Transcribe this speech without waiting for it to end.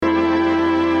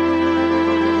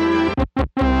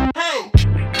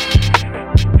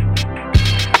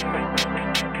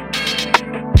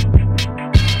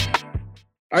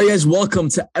guys, welcome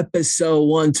to episode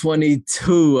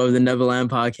 122 of the Neverland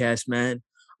podcast, man.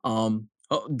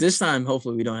 This time,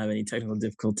 hopefully, we don't have any technical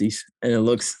difficulties, and it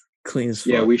looks clean as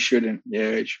fuck. Yeah, we shouldn't. Yeah,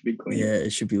 it should be clean. Yeah,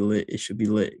 it should be lit. It should be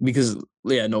lit because,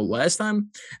 last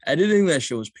time editing that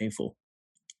shit was painful.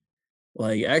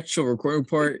 Like actual recording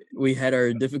part, we had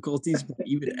our difficulties, but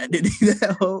even editing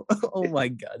that, oh my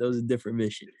god, that was a different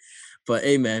mission. But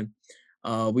hey, man,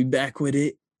 we back with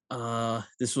it.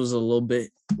 This was a little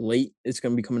bit late. It's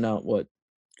gonna be coming out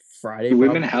Friday?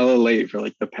 We've been hella late for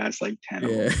like the past 10.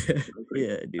 Yeah,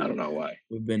 yeah, dude. I don't know why.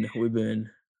 We've been busy.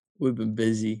 We've been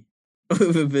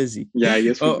busy. Yeah, I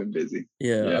guess we've been busy.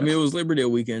 Yeah, I mean it was Labor Day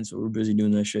weekend, so we're busy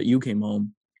doing that shit. You came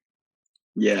home.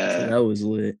 Yeah, so that was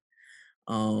lit.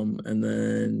 And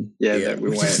then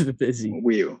we went busy.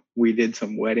 We did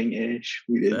some wedding-ish.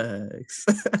 We did facts.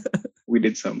 We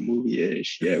did some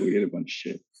movie-ish. Yeah, we did a bunch of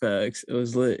shit. Facts. It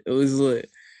was lit.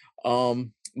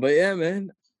 But yeah,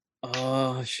 man.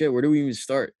 Shit, where do we even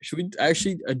start? Should we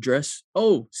actually address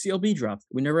CLB dropped.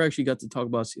 We never actually got to talk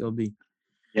about CLB.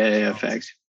 Yeah,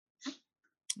 facts.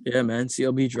 Yeah, man,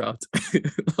 CLB dropped.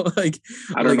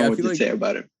 I don't know what to say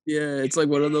about it. Yeah, it's like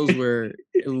one of those where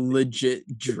it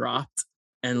legit dropped,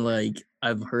 and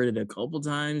I've heard it a couple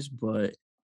times, but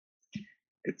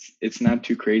it's not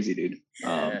too crazy, dude.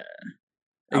 Yeah,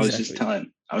 I was just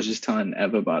telling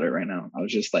Eva about it right now. I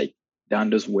was just like,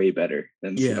 Donda's way better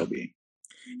than CLB.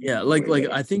 Yeah,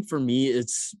 I think for me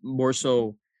it's more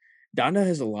so Donda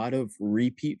has a lot of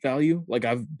repeat value. Like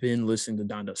I've been listening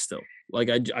to Donda still. But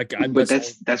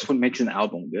that's what makes an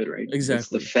album good, right?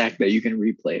 Exactly. It's the fact that you can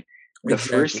replay it. The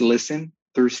first listen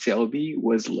through CLB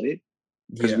was lit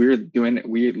because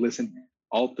we listened.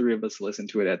 All three of us listened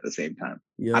to it at the same time.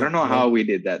 I don't know how we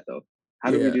did that though. How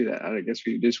did we do that? I guess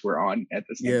we just were on at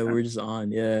the same time. Yeah, we're just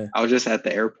on. Yeah. I was just at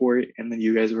the airport, and then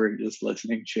you guys were just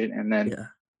listening shit, and then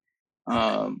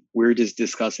we were just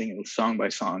discussing it song by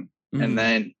song, and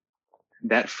then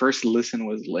that first listen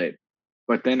was lit.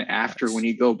 But then after, when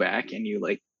you go back and you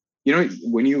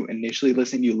when you initially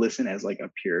listen, you listen as like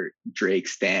a pure Drake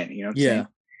stan, you know what I'm saying?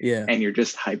 Yeah. And you're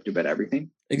just hyped about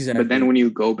everything. Exactly. But then when you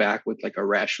go back with like a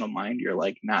rational mind, you're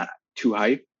like not too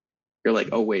hyped. You're like,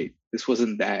 oh wait, this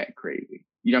wasn't that crazy.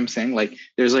 You know what I'm saying? Like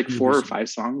there's like 4 or 5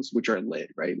 songs which are lit,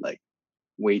 right? Like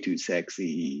Way Too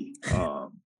Sexy.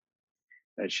 That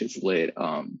shit's lit.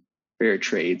 Fair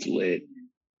Trade's lit.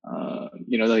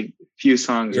 Like few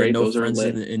songs, right? No Those Friends are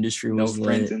lit. In the Industry No was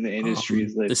Friends lit. in the Industry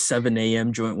is lit. The 7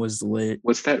 a.m. joint was lit.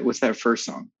 What's that first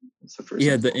song? What's the first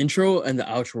song? The intro and the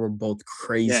outro were both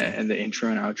crazy. Yeah, and the intro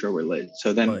and outro were lit.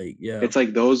 So then it's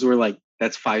like those were like,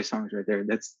 that's 5 songs right there.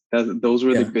 Those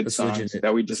were the good songs legit.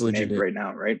 that we just named right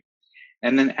now, right?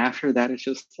 And then after that, it's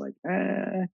just like,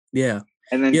 yeah.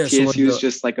 And then TSU is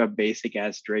just like a basic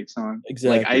ass Drake song.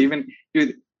 Exactly.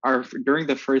 Like during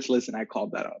the first listen, I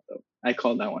called that out though. I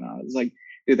called that one out. I was like,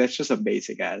 dude, that's just a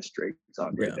basic ass Drake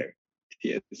song right there.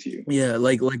 TSU. Yeah,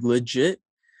 like legit.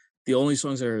 The only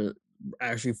songs that are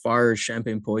actually fire is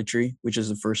Champagne Poetry, which is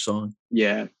the first song.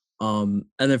 Yeah. And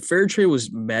then Fair Trade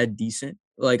was mad decent.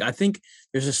 Like I think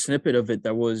there's a snippet of it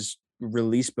that was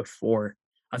released before.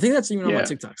 I think that's even on my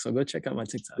TikTok. So go check out my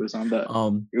TikTok. It was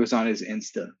on it was on his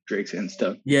Insta, Drake's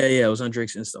Insta. Yeah, it was on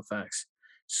Drake's Insta. Facts.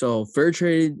 So Fair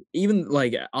Trade, even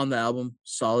like on the album,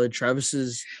 solid.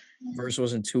 Travis's verse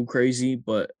wasn't too crazy,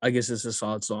 but I guess it's a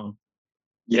solid song.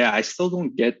 Yeah, I still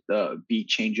don't get the beat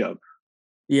change up.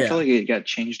 Yeah, I feel like it got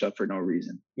changed up for no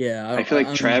reason. Yeah, I feel like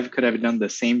Trav could have done the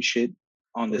same shit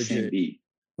on the same beat.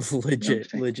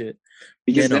 Legit.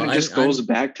 Because then it just goes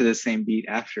back to the same beat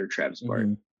after Trav's part.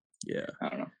 Yeah, I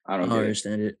don't know. I don't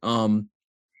understand it.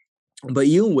 But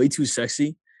even Way Too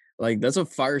Sexy, like that's a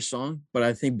fire song. But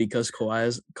I think because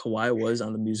Kawhi was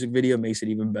on the music video, makes it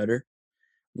even better.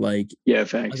 Like, yeah,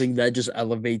 thanks. I think that just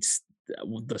elevates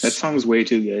that song's way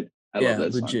too good. I love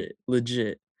that song.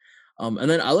 Legit. And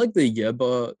then I like the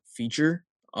Yeba feature.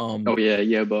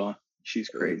 Yeba, she's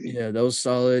crazy. Yeah, that was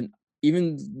solid.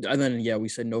 And then we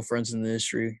said No Friends in the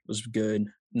Industry was good.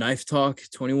 Knife Talk,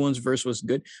 21's verse was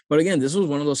good. But again, this was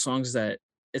one of those songs that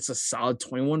it's a solid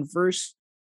 21 verse,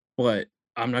 but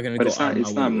I'm not gonna go. It's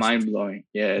not mind blowing.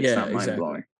 Yeah, it's not mind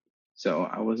blowing. So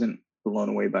I wasn't blown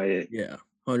away by it. Yeah,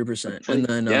 100%. And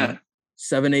then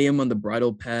 7 a.m. on the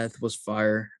Bridal Path was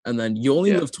fire. And then You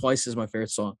Only Live Twice is my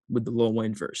favorite song with the Lil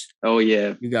Wayne verse. Oh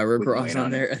yeah, you got Rick Ross on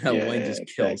there, and that Wayne just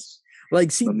kills. Like,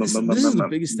 see, this is the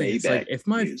biggest thing. It's like if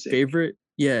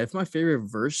my favorite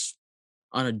verse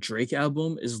on a Drake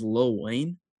album is Lil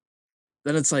Wayne,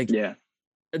 then it's like that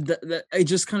it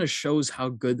just kind of shows how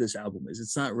good this album is.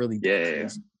 It's not really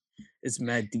crazy. It's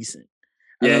mad decent.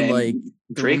 And then, like,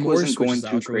 Drake wasn't going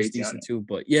too crazy decent on it. too,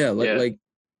 but like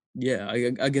yeah,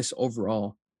 I guess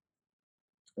overall,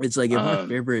 it's like if my Um,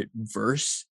 favorite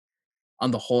verse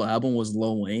on the whole album was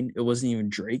Lil Wayne, it wasn't even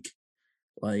Drake.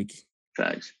 Like,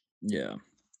 Facts. yeah,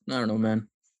 I don't know, man.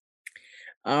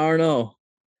 I don't know.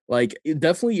 Like, it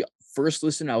definitely first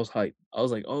listen, I was hyped. I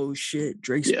was like, "Oh shit,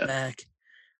 Drake's Yeah. back."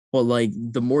 But like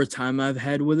the more time I've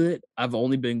had with it, I've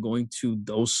only been going to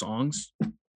those songs.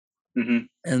 Hmm.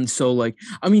 And so like,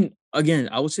 I mean, again,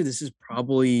 I would say this is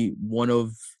probably one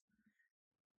of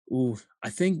ooh, I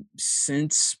think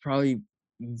since probably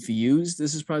Views,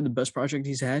 this is probably the best project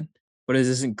he's had. But it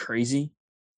isn't crazy.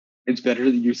 It's better.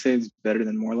 You say it's better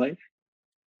than More Life.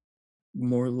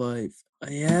 More life.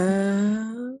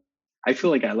 Yeah. I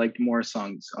feel like I liked more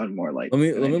songs on More Life than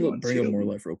Let I me do on bring up More CLB.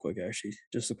 Life real quick, actually.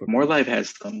 Just a quick More one. Life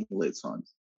has some lit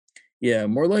songs. Yeah,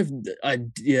 More Life.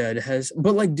 Yeah, it has.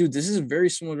 But like, dude, this is very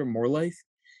similar to More Life,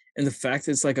 and the fact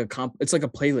it's like a it's like a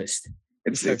playlist.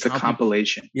 It's It's like a it's a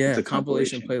compilation. It's yeah, a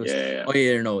compilation compilation. playlist. Yeah, yeah, yeah. Oh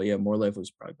yeah, no, yeah, More Life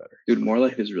was probably better. Dude, More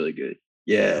Life is really good.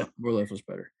 Yeah, Yeah, More Life was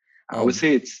better. I would Um,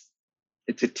 say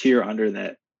it's a tier under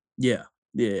that. yeah,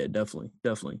 yeah, definitely,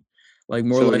 definitely. Like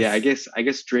More So yeah, I Life. guess I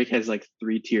guess Drake has like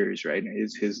three tiers, right?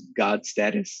 His God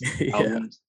status Yeah,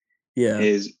 albums, yeah.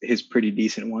 his pretty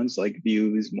decent ones like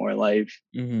Views, More Life,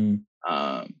 Hmm.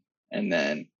 um, and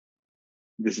then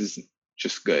this is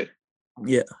just good.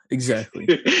 Yeah, exactly,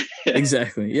 Yeah.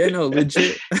 exactly. Yeah, no,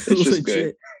 legit, It's just good.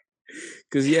 legit.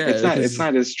 Because yeah, It's because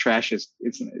not as trash as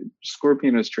it's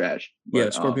Scorpion is trash, yeah,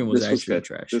 but Scorpion was this was actually good.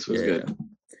 trash. This was Yeah, good. yeah.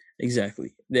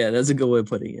 Exactly. Yeah, that's a good way of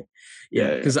putting it. Yeah, Yeah,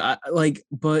 yeah. because like,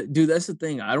 but dude, that's the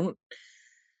thing. I don't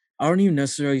even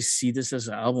necessarily see this as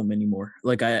an album anymore.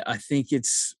 Like, I think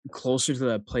it's closer to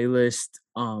that playlist,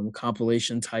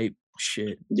 compilation type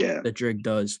shit Yeah. that Drake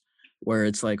does, where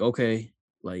it's like, okay,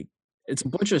 like it's a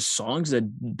bunch of songs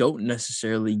that don't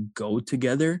necessarily go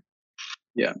together,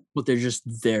 Yeah. but they're just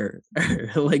there.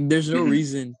 Like, there's no Mhm.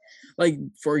 reason. Like,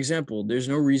 for example, there's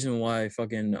no reason why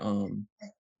fucking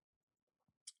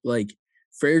like,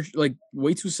 like,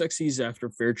 Way Too Sexy is after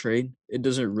Fair Trade. It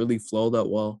doesn't really flow that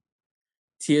well.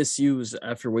 TSU is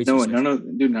after Way Too No, Sexy. none of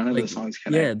the Like, songs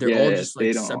yeah, connect. they're Yeah, all yeah, just,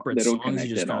 like, separate they don't songs you connect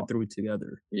just at kinda all. threw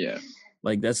together. Yeah.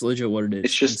 Like, that's legit what it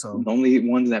It's is, and just so the only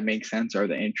ones that make sense are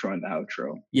the intro and the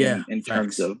outro yeah, in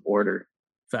terms facts, of order.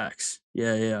 facts.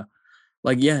 Yeah, yeah, yeah.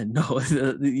 Like, yeah, no,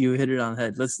 you hit it on the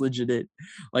head. That's legit it.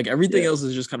 Like, everything Yeah. else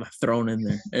is just kinda thrown in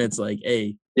there, and it's like,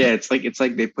 "Hey." Yeah, it's like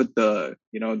they put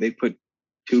they put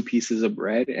two pieces of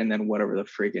bread and then whatever the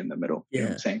frig in the middle. You know what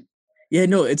I'm Yeah. saying? Yeah,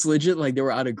 no, it's legit like they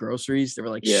were out of groceries. They were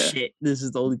like, Yeah. "Shit, this is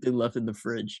the only thing left in the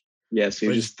fridge." Yeah. So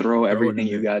you Let's just throw throw it everything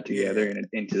in you there. got Yeah, together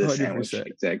into the sandwich. 100%.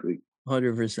 Exactly.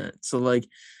 100%. So like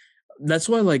that's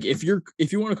why like if you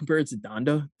want to compare it to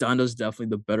Donda, Donda's definitely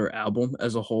the better album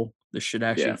as a whole. The shit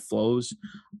actually Yeah. flows.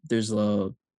 There's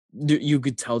you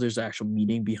could tell there's actual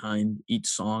meaning behind each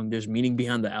song. There's meaning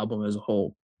behind the album as a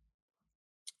whole.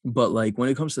 But like when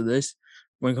it comes to this,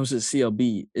 when it comes to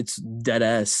CLB, it's dead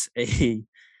ass a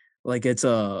like it's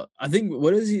I think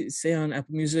what does he say on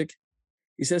Apple Music?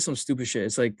 He says some stupid shit.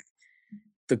 It's like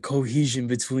the cohesion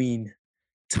between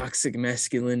toxic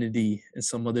masculinity and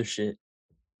some other shit.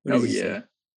 What does Oh he say? yeah.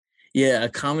 Yeah, a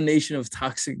combination of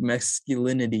toxic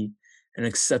masculinity and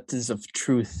acceptance of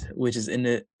truth, which is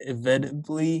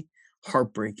inevitably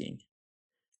heartbreaking.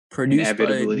 Produced by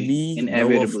me, Noah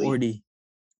Inevitably. 40,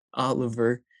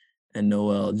 Oliver, and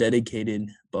Noel, dedicated,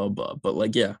 blah blah. But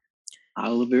like, yeah,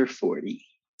 Oliver 40.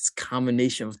 it's a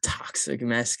combination of toxic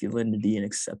masculinity and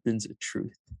acceptance of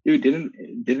truth. Dude, didn't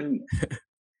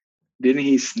didn't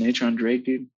he snitch on Drake,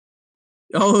 dude?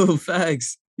 Oh,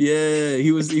 facts. Yeah,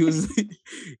 he was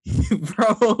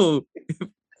bro,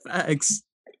 facts.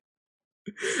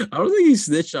 I don't think he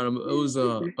snitched on him. It was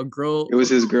a girl. It was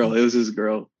his girl. It was his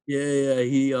girl. Yeah,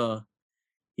 yeah.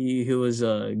 He was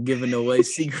giving away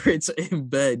secrets in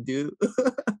bed, dude.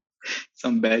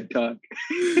 Some bad talk.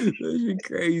 That shit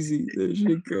crazy. That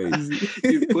shit crazy.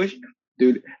 Dude, Push,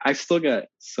 dude, I still got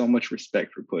so much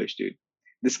respect for Push, dude.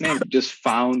 This man just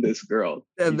found this girl.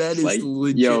 That He's man just is like,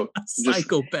 legit yo, a just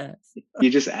psychopath, he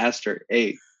just asked her,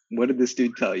 hey, what did this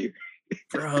dude tell you?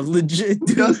 bro. Legit,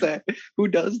 Who does dude. that? Who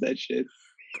does that shit?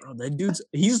 Bro, that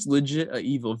he's legit a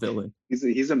evil villain.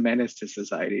 He's a menace to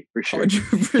society for sure.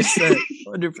 100%.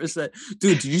 100%.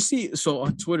 Dude, did you see? So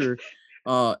on Twitter,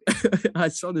 uh, I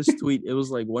saw this tweet. It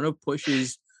was like one of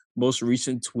Push's most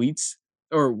recent tweets,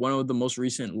 or one of the most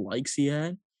recent likes he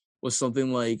had was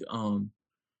something like,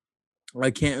 I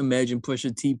can't imagine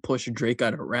Pusha T push Drake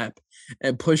out of rap.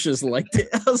 And Pusha's liked it.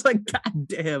 I was like, God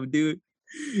damn, dude.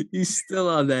 He's still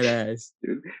on that ass.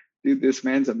 dude, dude, this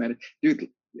man's a menace. Dude,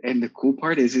 and the cool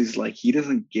part is like he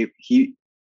doesn't give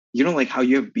you know, like how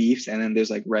you have beefs and then there's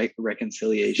like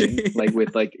reconciliation, like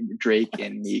with like Drake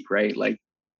and Meek, right? Like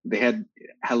they had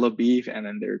hella beef and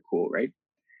then they're cool, right?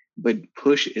 But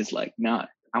Push is like, nah,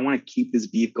 I want to keep this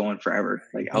beef going forever.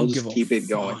 Like I'll Don't give just a keep it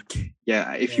going. fuck.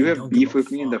 Yeah, if Yeah, you have don't give beef a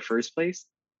with me in the fuck. first place,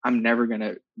 I'm never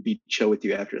gonna be chill with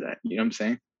you after that. You know what I'm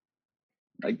saying?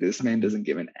 Like this man doesn't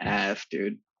give an F,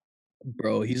 dude.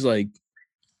 Bro, he's like,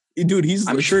 dude, he's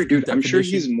I'm sure, legit the dude. I'm sure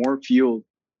he's definition. more fueled.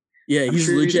 Yeah, I'm he's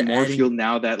sure he's legit more adding fueled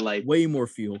now that like, way more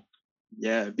fuel.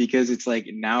 yeah, because it's like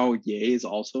now Ye is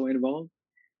also involved.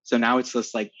 So now it's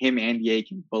just like him and Ye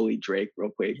can bully Drake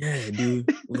real quick. Yeah,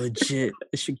 dude, legit.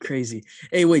 This shit crazy.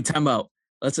 Hey, wait, time out.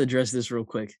 Let's address this real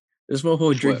quick. This motherfucker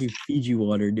What? drinking Fiji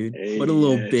water, dude. Hey, What a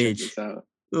little yeah, check bitch. this out.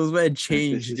 Those man Check this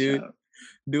changed, dude. out.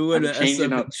 Doing I'm an changing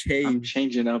SF up. and I'm changed.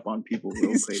 changing up on people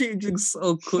real He's quick. changing so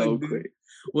So quick, dude. quick.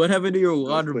 What happened to your So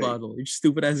water quick. bottle? Your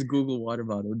stupid ass Google water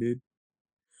bottle, dude.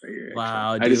 Right here, actually.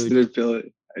 Wow, I just dude. didn't fill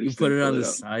it. I You just put didn't it fill on it the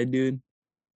up. side, dude.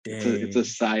 It's a Dang.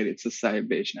 side. It's a side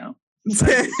bitch now. It's a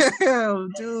side bitch. Damn,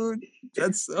 dude.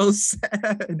 That's so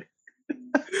sad.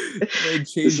 Man This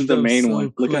is changed the up main so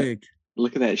one. quick.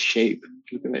 Look at that shape.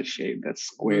 Look at that shape. That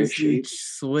square This dude shape.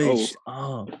 Oh, switched.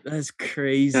 Oh, that's got a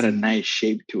crazy. nice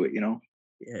shape to it, you know.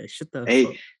 Yeah, shut the fuck.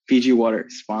 Hey, Fiji Water,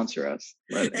 sponsor us.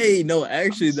 Hey, no,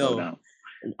 actually, I'm so though, down.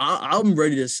 I'm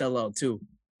ready to sell out too.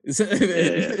 If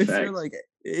you're Facts. like,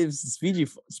 if Fiji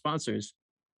sponsors,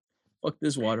 fuck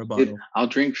this water Dude, bottle. I'll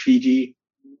drink Fiji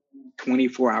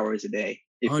 24 hours a day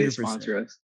if they 100%. sponsor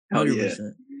us. Hell yeah.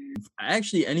 100%.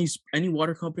 Actually, any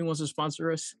water company wants to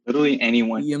sponsor us, Literally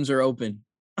anyone. DMs are open.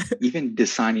 Even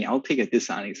Dasani. I'll take a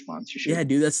Dasani sponsorship. Yeah,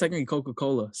 dude, that's technically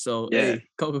Coca-Cola. So, Yeah. hey,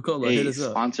 Coca-Cola, hit Hey, us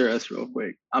up. sponsor us real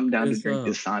quick. I'm down Hit to us drink up.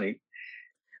 Dasani.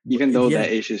 Even though Yeah,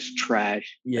 that is just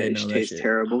trash. yeah, That no, that tastes shit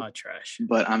terrible. hot trash.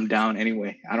 But I'm down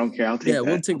anyway. I don't care. I'll take Yeah, that.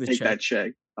 we'll take I'll the take check. that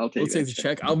check. I'll We'll take take that the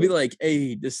check. check. I'll be like,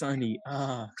 hey, Dasani,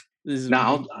 this is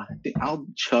Now me. I'll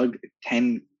chug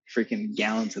 10 freaking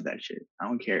gallons of that shit. I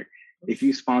don't care. If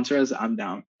you sponsor us, I'm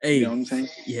down. Hey, You know what I'm saying?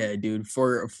 yeah, dude.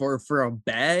 For a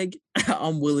bag,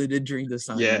 I'm willing to drink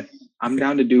Dasani. Yeah. I'm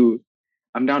down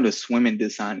to swim in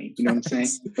Dasani. You know what I'm saying?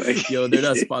 Like, Yo, they're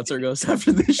not sponsoring us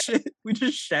after this shit. We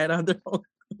just shat on their whole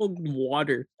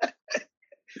water.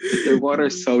 their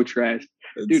water's so trash.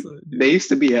 Dude, they used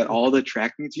to be at all the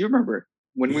track meets. You remember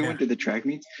when we went to the track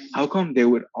meets? How come they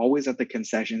would always at the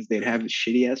concessions, they'd have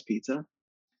shitty ass pizza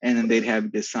and then they'd have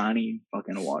Dasani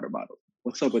fucking water bottle.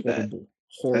 What's up with that?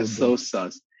 Horrible. That's so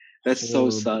sus. That's so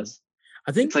sus.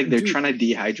 I think it's like they're trying to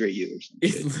dehydrate you or something.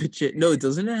 It's legit. No,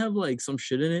 doesn't it have like some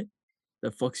shit in it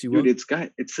that fucks you up? Dude, it's got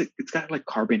like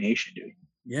carbonation, dude.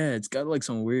 Yeah, it's got like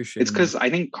some weird shit. It's because I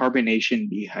think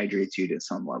carbonation dehydrates you to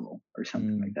some level or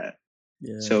something like that.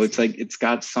 Yeah. So it's like it's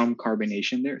got some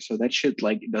carbonation there. So that shit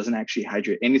like doesn't actually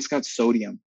hydrate, and it's got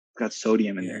sodium. It's got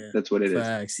sodium in there. That's what it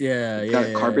Facts. is. Yeah, it's got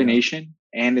carbonation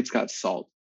and it's got salt.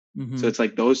 Mm-hmm. So it's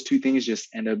like those two things just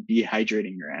end up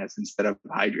dehydrating your ass instead of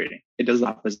hydrating. It does the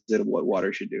opposite of what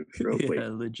water should do. Real quick. Yeah,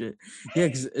 legit. Yeah,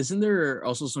 because isn't there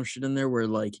also some shit in there where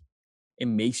like it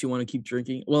makes you want to keep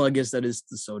drinking? Well, I guess that is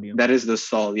the sodium. That is the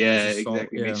salt. Yeah,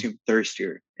 exactly. It makes you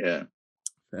thirstier. Yeah.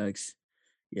 Facts.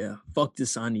 Yeah. Fuck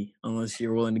Dasani unless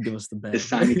you're willing to give us the bag.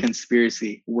 Dasani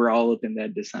conspiracy. We're all up in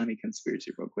that Dasani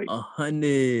conspiracy real quick.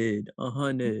 100.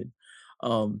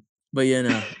 But yeah,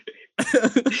 no.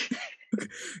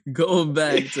 Going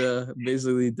back to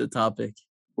basically the topic.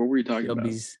 What were you talking about?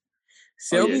 CLB.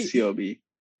 Oh, yeah, CLB.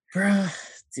 Bruh,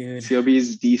 dude. CLB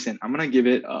is decent. I'm gonna give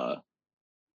it a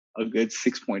good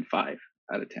 6.5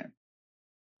 out of 10.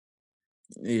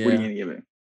 Yeah. What are you gonna give it?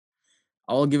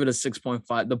 I'll give it a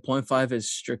 6.5. The 0.5 is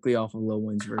strictly off of Lil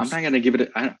Wayne's verse. I'm not gonna give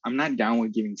it. I'm not down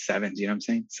with giving 7s. You know what I'm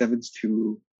saying? 7's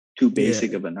too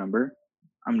basic of a number.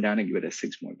 I'm down to give it a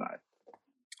 6.5.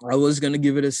 I was gonna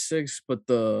give it a 6, but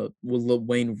the Lil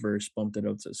Wayne verse bumped it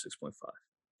up to 6.5.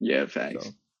 Yeah, facts.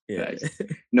 So, yeah. Facts.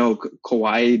 No,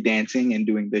 Kawhi dancing and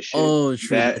doing this shit. Oh,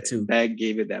 true. That too. That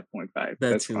gave it that 0.5.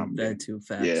 That too.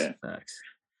 Facts. Yeah. Facts.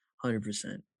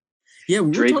 100%. Yeah,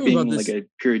 we Drake were talking being about this. like a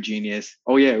pure genius.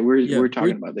 Oh yeah, we're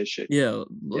talking about this shit. Yeah,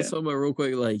 let's talk about real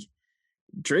quick. Like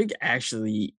Drake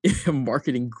actually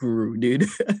marketing guru, dude.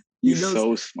 He's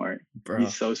so smart, bro.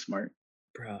 He's so smart,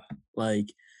 bro. Like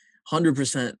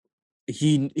 100%.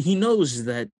 He knows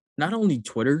that not only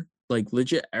Twitter, like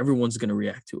legit, everyone's gonna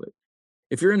react to it.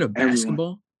 If you're in a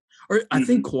basketball, or I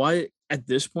think Kawhi at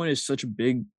this point is such a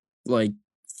big like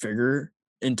figure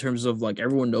in terms of like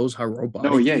everyone knows how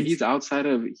robotic. No, yeah, he's outside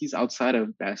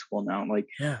of basketball now. Like,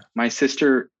 yeah, my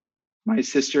sister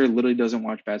literally doesn't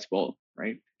watch basketball.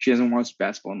 Right, she hasn't watched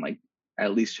basketball in like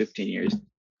at least 15 years,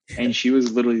 and she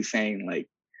was literally saying like,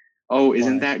 oh,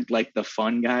 isn't Why? that like the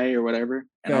fun guy or whatever?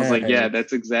 And I was like, yeah, Facts.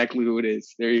 that's exactly who it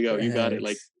is. There you go. You got it.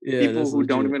 Like Facts. Yeah, people that's who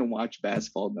don't legit. even watch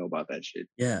basketball know about that shit.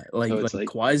 Yeah, So like it's like,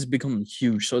 Kawhi's become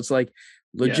huge. So it's like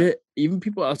yeah, legit, even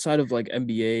people outside of like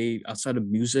NBA, outside of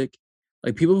music,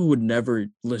 like people who would never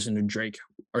listen to Drake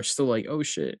are still like, oh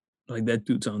shit, like that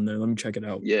dude's on there. Let me check it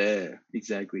out. yeah,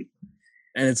 exactly.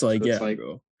 And it's like, So it's yeah, like,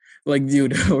 bro. Like,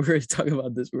 dude, we're talking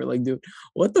about this. We're like, dude,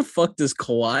 what the fuck does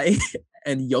Kawhi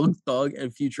and Young Thug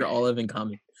and Future all have in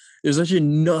common? There's actually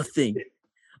nothing.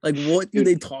 Like, what do dude,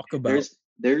 they talk about?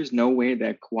 there's no way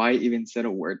that Kawhi even said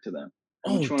a word to them.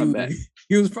 How Oh, much you want to dude, bet?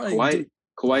 he was probably, Kawhi dude,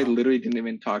 Kawhi bro, literally didn't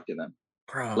even talk to them.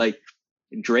 bro. Like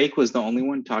Drake was the only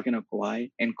one talking to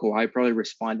Kawhi, and Kawhi probably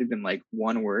responded in like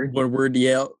one word. One word,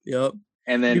 yeah, yep.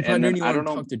 He And probably then didn't even I don't want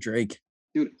to know, talk to Drake.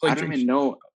 dude. I Like don't Drake, even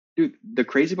know, dude. The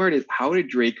crazy part is how did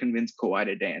Drake convince Kawhi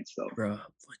to dance though? bro,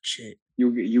 legit.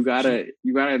 You Shit.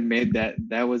 gotta admit that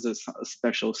that was a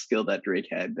special skill that Drake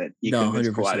had that he No,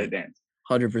 convinced hundred Kawhi to percent, dance.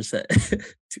 100%.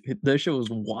 Dude, that shit was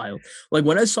wild. Like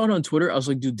when I saw it on Twitter, I was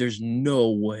like, dude, there's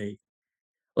no way.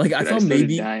 Like Dude, I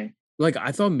started dying.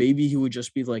 I thought maybe he would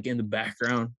just be like in the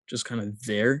background, just kind of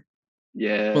there. But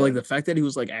Yeah, like the fact that he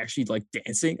was like actually like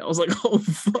dancing, I was like, oh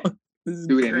fuck, this is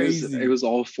dude, and it crazy. was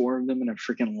all four of them in a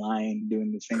freaking line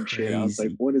doing the same shit. I was like,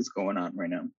 Crazy, what is going on right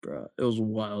now? bro. It was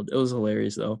wild. It was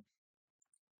hilarious though.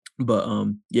 But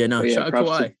yeah, no, But yeah, shout out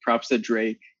Kawhi. props to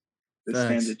Drake. This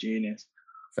man's a Facts. genius.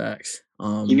 Facts.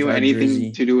 He knew Shout out anything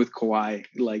Drizzy. to do with Kawhi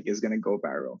like is gonna go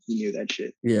viral. He knew that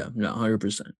shit. Yeah, no,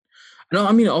 100%. No,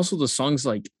 I mean also the songs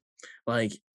like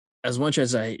as much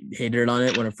as I hated on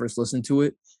it when I first listened to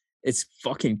it, it's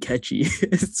fucking catchy.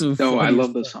 It's so No, I funny as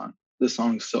love the fuck. song. The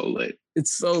song's so lit.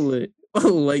 It's so lit.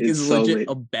 Like it's It's so legit lit.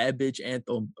 a bad bitch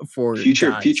anthem for Future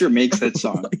guys. makes that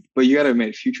song, Like, but you gotta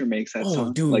admit, Future makes that oh,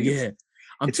 song. dude, Like yeah.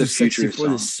 I'm it's a too sexy Future for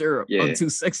this song. syrup. I'm Yeah, too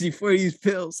sexy for these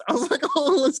pills. I was like,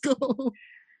 oh, let's go.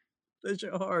 That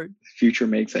shit hard. Future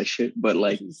makes that shit, but That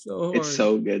like shit's so it's hard.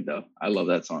 so good though. I love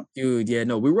that song. Dude, yeah,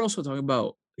 no, we were also talking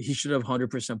about he should have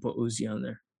 100% put Uzi on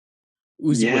there.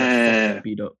 Uzi would have fucked that Yeah.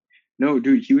 beat up. No,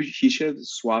 dude, he should have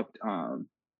swapped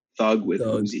Thug with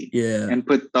Thug. Uzi Yeah. and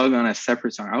put Thug on a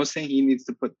separate song. I was saying he needs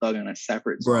to put Thug on a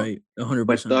separate song, Right. but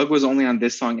 100%. Thug was only on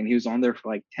this song and he was on there for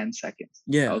like 10 seconds.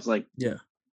 I Yeah. was like, Yeah.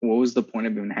 what was the point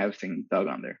of even having Thug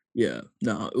on there? Yeah.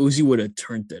 No, Uzi would have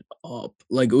turned it up.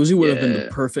 Like Uzi would have been the Yeah.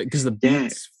 perfect because the Yeah.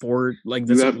 beats for like You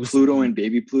that's an have Uzi Pluto beat. and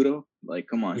Baby Pluto. Like,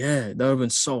 come on. Yeah, that would have been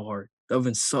so hard. That would have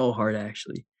been so hard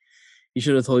actually. You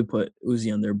should have totally put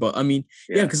Uzi on there. But I mean,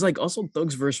 yeah, Yeah. because like also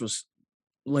Thug's verse was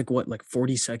like what, like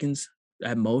 40 seconds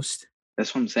at most.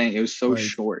 That's what I'm saying. It was so Like,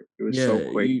 short. It was so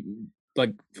yeah, quick. you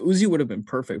like Uzi would have been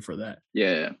perfect for that.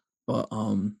 Yeah. But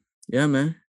yeah,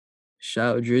 man.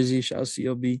 Shout out Drizzy, shout out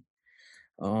CLB.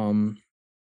 Um,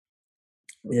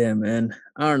 yeah, man.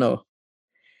 I don't know.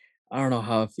 I don't know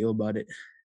how I feel about it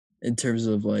in terms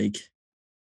of like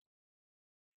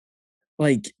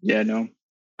Yeah, no.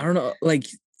 I don't know, like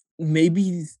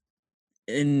maybe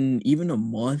in even a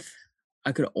month,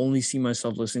 I could only see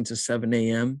myself listening to 7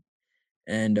 a.m.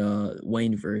 and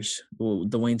Wayne verse,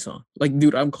 the Wayne song. Like,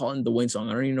 dude, I'm calling the Wayne song.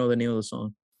 I don't even know the name of the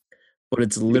song, but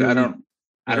it's Dude, literally I don't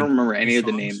like remember three any of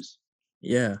the songs. names.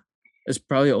 Yeah, it's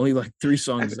probably only like three I've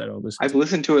songs that I'll listen I've to.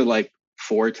 listened to it like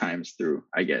 4 times through,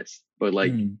 I guess. But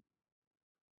like, Mm.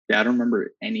 yeah, I don't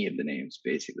remember any of the names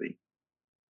basically.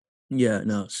 Yeah,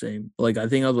 no, same. Like, I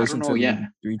think I've I don't listened to know. it Yeah, maybe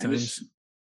three I just times,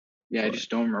 yeah, I but just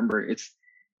don't remember. It's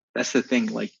that's the thing.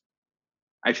 Like,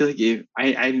 I feel like if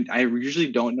I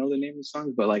usually don't know the name of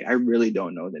songs, but like I really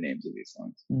don't know the names of these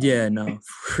songs. yeah, no,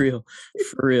 for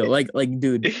real. Like,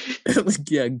 dude, like,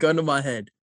 yeah, gun to my head,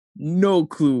 no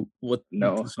clue what the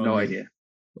No, song no is. idea.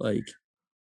 Like,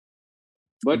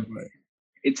 But but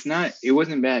it's not. It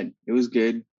wasn't bad. It was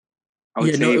good. I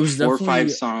would yeah, no, it say was definitely four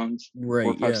right.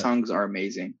 or five Yeah. songs are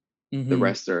amazing. The Hmm.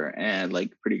 rest are and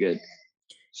like pretty good.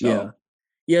 Yeah. So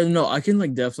Yeah, no, I can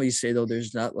like definitely say though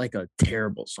there's not like a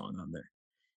terrible song on there.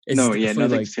 It's no, yeah, definitely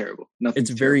like nothing's terrible. it's Nothing's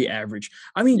very terrible. average.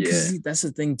 I mean, Yeah. because that's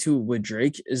the thing too with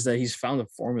Drake is that he's found a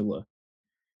formula.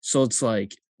 So it's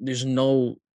like there's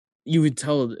no you would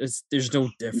tell there's no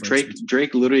difference between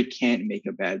Drake literally can't make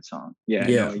a bad song. Yeah, no,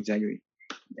 yeah. exactly.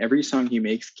 Every song he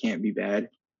makes can't be bad,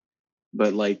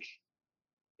 but like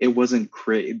it wasn't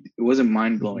crazy. It wasn't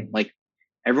mind blowing. Mhm. Like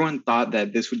everyone thought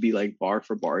that this would be like bar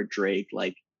for bar Drake,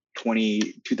 like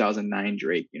 2009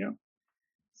 Drake, you know,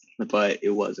 but it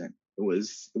wasn't. It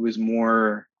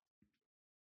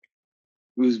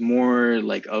was more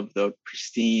like of the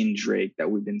pristine Drake that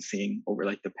we've been seeing over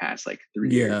like the past like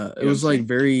 3 years. Yeah, it You know what I'm was like saying?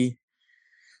 very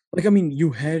like I mean,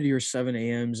 you had your 7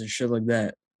 a.m.s and shit like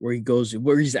that,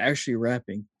 where he's actually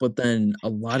rapping, but then a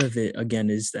lot of it again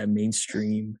is that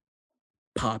mainstream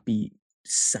poppy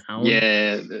sound,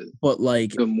 Yeah, but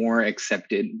like the more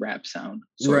accepted rap sound,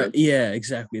 sort right, of. yeah,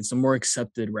 exactly. It's a more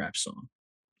accepted rap song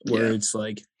where Yeah. it's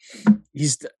like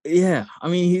yeah. I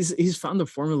mean, he's found the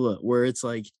formula where it's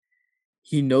like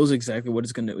he knows exactly what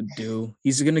it's gonna do.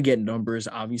 He's gonna get numbers,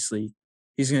 obviously.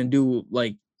 He's gonna do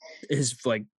like his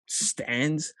like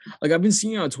stands. Like I've been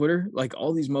seeing on Twitter, like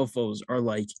all these mofos are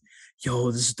like,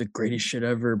 "Yo, this is the greatest shit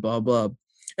ever." Blah blah.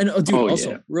 And dude, Oh yeah.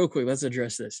 also real quick, let's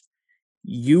address this.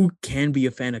 You can be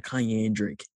a fan of Kanye and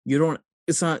Drake. You don't.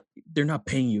 It's not. They're not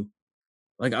paying you.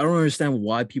 Like I don't understand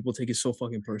why people take it so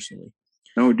fucking personally.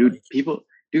 No, dude. Like,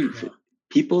 Dude,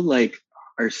 people like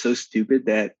are so stupid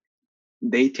that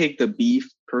they take the beef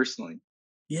personally.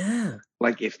 yeah,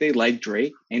 Like if they like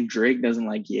Drake and Drake doesn't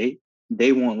like Ye,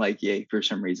 they won't like Ye for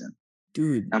some reason.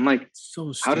 dude, I'm like,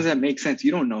 so how does that stupid. make sense?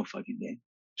 You don't know fucking Ye.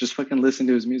 Just fucking listen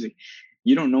to his music.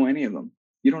 You don't know any of them.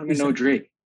 You don't even know Exactly,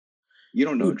 Drake. You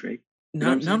don't know dude. Drake. You know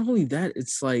what I'm Not saying? only that,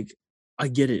 it's like I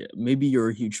get it. Maybe you're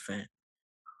a huge fan,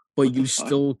 but What the you fuck?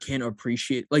 still can't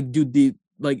appreciate like dude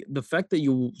the fact that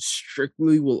you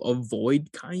strictly will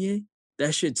avoid Kanye,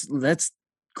 that's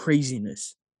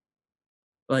craziness.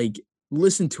 Like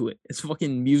listen to it. It's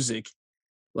fucking music.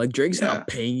 Like Drake's Yeah. not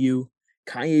paying you.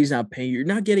 Kanye's not paying you. You're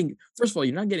not getting first of all,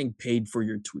 you're not getting paid for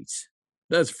your tweets.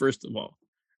 That's first of all,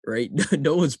 right?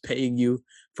 No one's paying you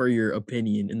for your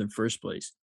opinion in the first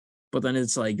place. But then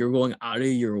it's like you're going out of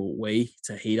your way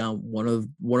to hate on one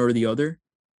or the other.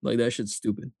 Like that shit's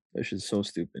stupid. That shit's so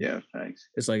stupid. Yeah, thanks.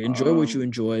 It's like enjoy what you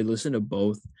enjoy, listen to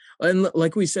both. And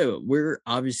like we said, we're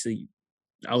obviously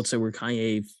I would say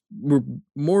we're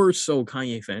more so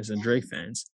Kanye fans than Drake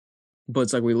fans. But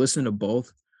it's like we listen to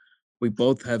both. We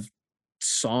both have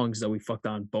songs that we fucked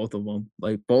on both of them.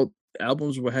 Like both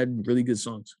albums were had really good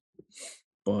songs.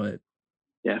 But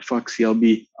Yeah, fuck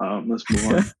CLB. Let's move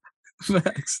on.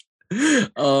 facts.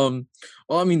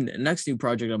 Well, I mean, the next new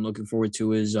project I'm looking forward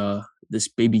to is this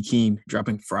Baby Keem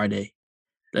dropping Friday.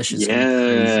 That shit's gonna be Yeah,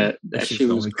 crazy. That that shit's shit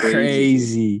gonna was be crazy, dude.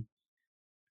 crazy.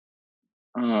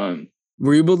 Um,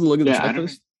 Were you able to look at the yeah, I track don't.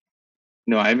 list?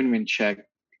 No, I haven't even checked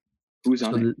who's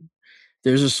on So it.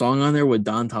 there's a song on there with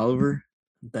Don Toliver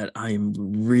that I am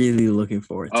really looking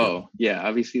forward to. Oh, yeah,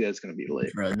 obviously that's gonna be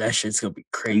lit. Bro, that shit's gonna be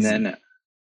And crazy. then,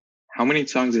 how many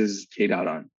songs is K Dot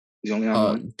on? He's only on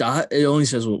one. Dot it only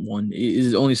says what one.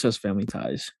 It only says Family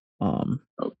Ties. Okay,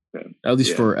 yeah. At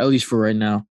least for right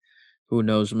now. Who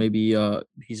knows? Maybe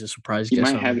he's a surprise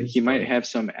guest on others, He might but have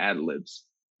some ad libs.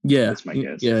 yeah, That's my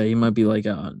guess. he might be like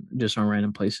just on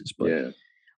random places, but Yeah.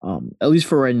 at least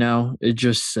for right now, it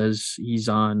just says he's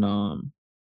on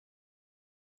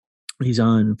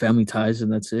Family Ties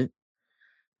and that's it.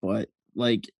 But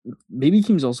like Baby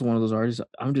Keem's also one of those artists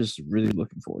I'm just really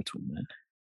looking forward to, man.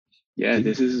 Yeah, Baby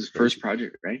this is his Keem's first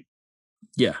project, right?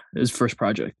 yeah, his first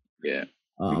project. Yeah.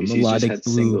 Because he's just Melodic had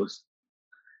Blue. singles.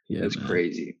 Yeah, That's man.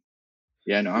 crazy.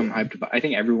 Yeah, no, I'm Yeah. hyped about. I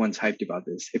think everyone's hyped about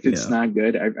this. If it's Yeah. not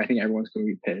good, I think everyone's gonna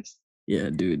be pissed. Yeah,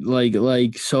 dude.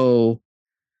 So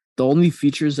the only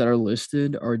features that are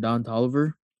listed are Don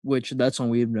Toliver, which that song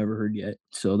we have never heard yet.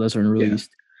 So that's Yeah.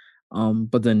 unreleased.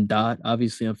 But then Dot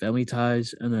obviously on Family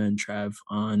Ties, and then Trav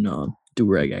on Do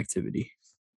Rag Activity.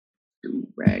 Do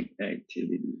rag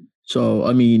activity. So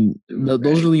I mean, Do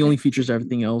those are rag the only features. activity.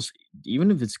 Everything else, even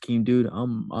if it's Keem, dude,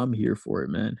 I'm here for it,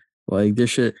 man. Like this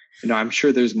shit. No, I'm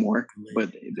sure there's more, Lit.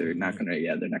 but they're not gonna.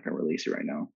 Yeah, they're not gonna release it right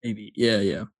now. Maybe. Yeah,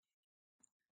 yeah.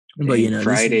 But you Dang, know, this is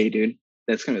Friday, dude.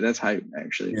 That's hype.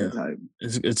 Actually, yeah. that's hype.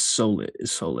 It's so lit.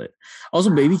 It's so lit. Also,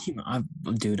 Baby Keem,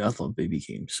 dude, I love Baby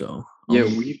Keem. So Yeah,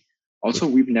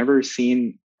 I'm we've never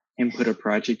seen him put a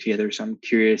project together, so I'm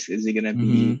curious. Is it gonna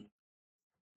mm-hmm. be?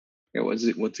 Yeah, what's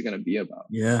it gonna be about? I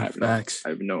Yeah, have no. facts. I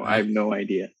have no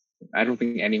idea. I don't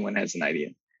think anyone has an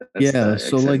idea. That's Yeah, the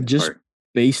so like exciting just part.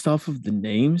 based off of the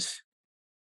names,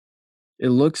 it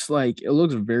looks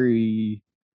very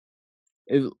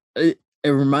it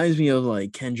reminds me of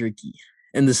like Kendrick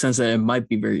in the sense that it might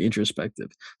be very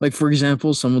introspective. Like for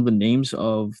example, some of the names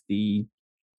of the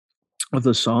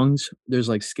songs, there's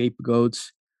like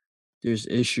scapegoats, there's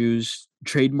issues.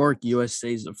 Trademark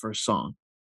USA is the first song.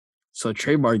 So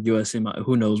Trademark USA,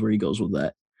 who knows where he goes with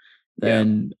that. Yeah.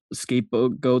 Then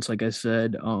scapegoats, like I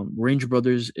said, Range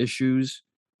Brothers issues,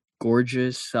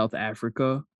 Gorgeous, South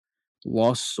Africa,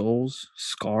 Lost Souls,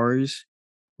 Scars,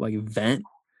 like Vent.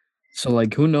 So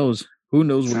like who knows? Who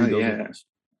knows where So he goes with yeah, this?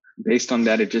 based on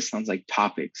that, it just sounds like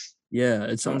topics. Yeah,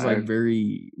 it sounds like I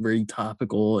very, very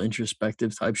topical,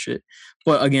 introspective type shit.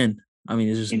 But again, I mean,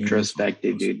 it's just name of the song.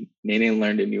 introspective, dude. Nene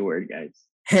learned a new word, guys.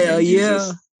 Hell Man's used yeah.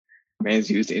 this. Man's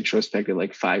used introspective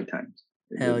like 5 times.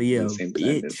 Hell yeah, The same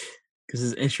sentence. bitch. Because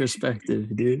it's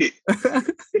introspective, dude.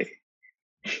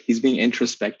 He's being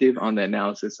introspective on the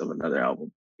analysis of another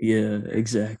album, Yeah,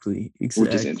 exactly. which is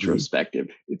Exactly. introspective.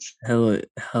 It's Hella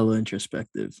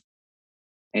introspective.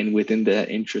 and within that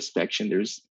introspection,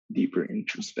 there's deeper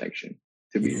introspection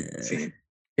to be Yeah, seen.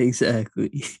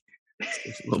 exactly.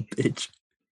 Such a little bitch.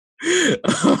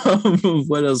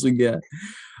 What else we got?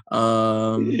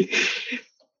 Um,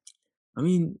 I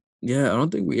mean, yeah, I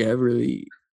don't think we have really.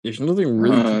 There's nothing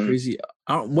really too crazy.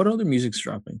 What other music's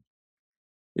dropping?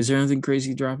 Is there anything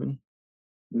crazy dropping?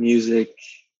 Music.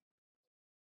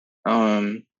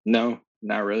 No,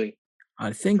 not really.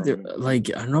 I think there, like,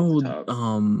 I Off the know,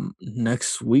 top.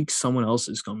 next week someone else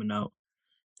is coming out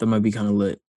that might be kind of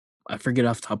lit. I forget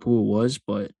off the top who it was,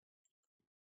 but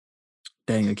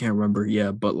dang, I can't remember.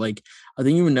 Yeah, but like, I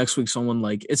think even next week someone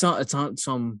like it's not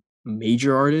some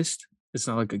major artist. It's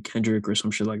not like a Kendrick or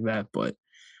some shit like that, but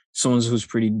someone who's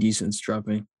pretty decent's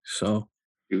dropping. So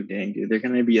Dude, dang, dude, they're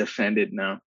gonna be offended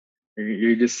now.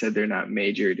 You just said they're not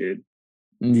major, dude.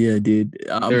 yeah, dude,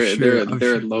 I'm They're sure. they're I'm they're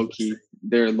sure they're low listening. key.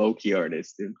 They're low key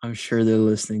artists, dude. I'm sure they're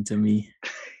listening to me.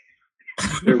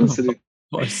 They're listening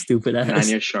My stupid to ass.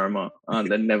 Nanya Sharma on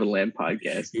the Neverland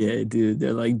podcast. Yeah, dude.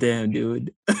 They're like, damn,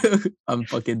 dude. I'm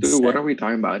fucking Dude, what sad. are we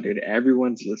talking about, dude?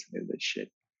 Everyone's listening to this shit.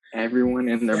 Everyone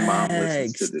and their mom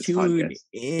listens to Facts. this Tune podcast.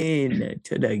 in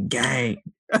to the gang.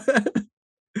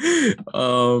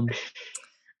 um,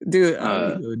 dude, I don't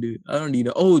even know, dude. I don't need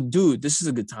to. Oh, dude, this is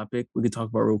a good topic we could talk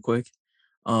about real quick.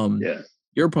 Yeah.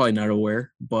 You're probably not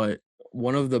aware, but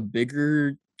one of the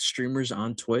bigger streamers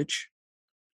on Twitch,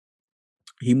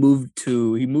 he moved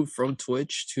from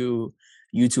Twitch to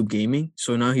YouTube Gaming.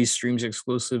 So now he streams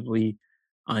exclusively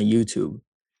on YouTube.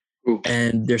 Ooh.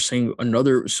 And they're saying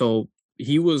another, so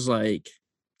he was like,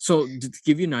 so to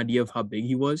give you an idea of how big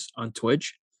he was on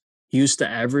Twitch, he used to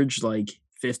average like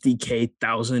 50K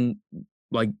thousand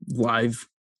like live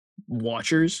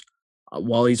watchers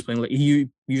while he's playing. Like he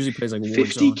usually plays like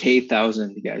Warzone. 50K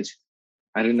thousand, you guys.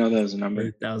 I didn't know that was a number.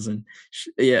 8,000.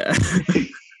 Yeah.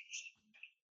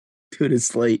 Dude,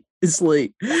 it's late. It's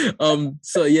late.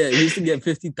 So yeah, he used to get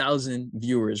 50,000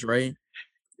 viewers, right?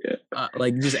 Yeah.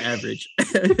 Like just average.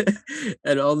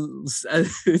 And all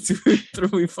it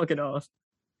threw me fucking off.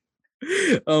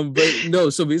 But no,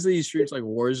 so basically he streams like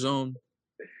Warzone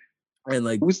and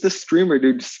like Who's the streamer,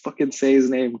 dude? Just fucking say his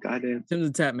name. Goddamn. Tim the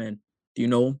Tap Man. Do you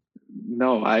know him?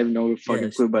 No, I have no fucking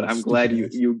Yes, clue, but oh, I'm glad stupid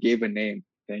ass. you gave a name.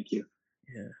 Thank you.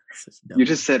 Yeah. You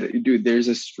just said, dude, there's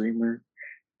a streamer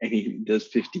and he does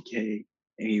 50K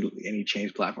and he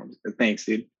changed platforms. Thanks,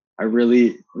 dude. I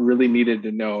really needed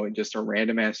to know, and just a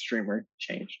random ass streamer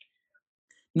changed.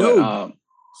 But no.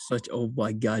 Oh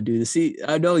my god, dude. See,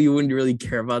 I know you wouldn't really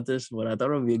care about this, but I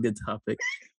thought it would be a good topic.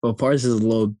 But Pars is a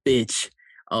little bitch.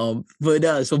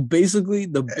 But so basically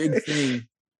the big thing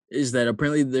is that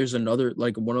apparently there's another,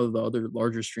 like one of the other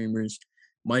larger streamers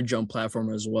might jump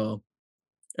platform as well.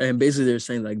 And basically they're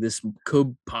saying like this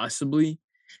could possibly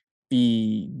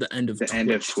be the end of the Twitch.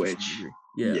 End of Twitch.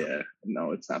 Yeah.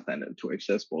 No, it's not the end of Twitch.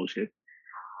 That's bullshit.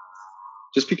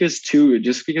 Just because two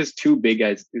big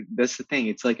guys, that's the thing.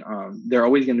 It's like they're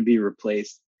always going to be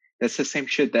replaced. That's the same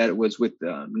shit that was with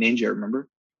Ninja, remember?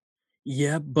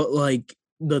 Yeah, but like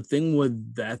the thing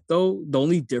with that though, the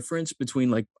only difference between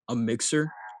like a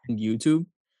Mixer and YouTube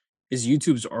is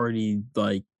YouTube already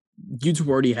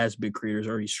has big creators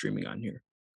already streaming on here.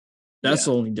 That's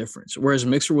the only difference. Whereas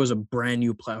Mixer was a brand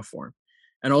new platform.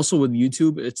 And also with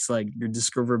YouTube, it's like your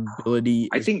discoverability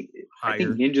I is think higher.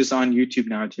 Ninja's on YouTube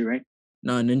now too, right?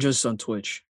 No, Ninja's on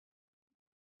Twitch.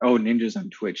 Oh, Ninja's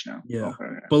on Twitch now. Yeah. Okay.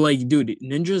 But like, dude,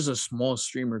 Ninja's a small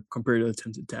streamer compared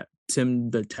to Tim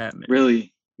the Tap Man.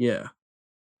 Really? Yeah.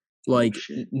 Like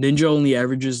Ninja only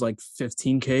averages like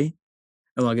 15K.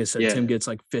 And like I said, Tim gets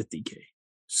like 50K.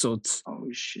 So it's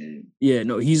yeah,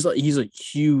 no, he's a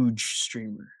huge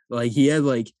streamer. Like he had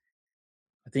like,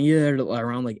 I think he had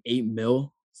around like 8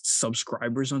 mil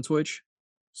subscribers on Twitch.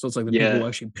 So it's like the people who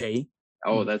actually pay.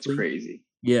 Oh, that's crazy.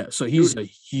 Yeah, so he's a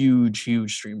huge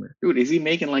streamer. Dude, is he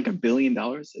making like $1 billion?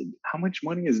 How much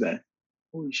money is that?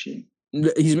 Holy shit.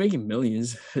 He's making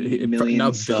millions. 8 million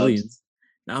not subs. Billions.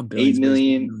 Not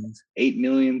billions. 8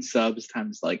 million subs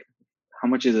times like, how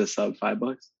much is a sub?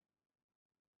 $5?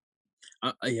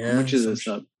 Yeah. How much is a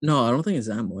sub? No, I don't think it's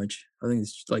that much. I think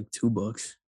it's like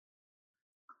 $2.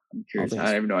 I'm curious.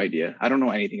 I have no idea. I don't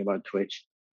know anything about Twitch.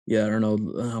 Yeah, I don't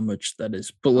know how much that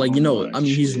is. But like, you know, I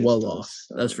mean, he's well off.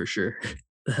 That's for sure.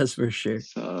 That's for sure.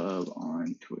 Sub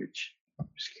on Twitch. I'm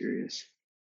just curious.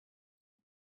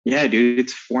 Yeah, dude,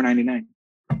 it's $4.99.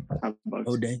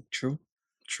 Oh, dang. True.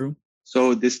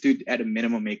 So this dude at a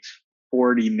minimum makes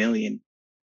 40 million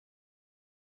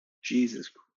Jesus.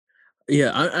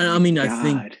 Yeah, Oh I my mean, I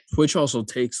think God. Twitch also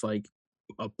takes like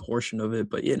a portion of it,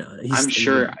 but he's I'm still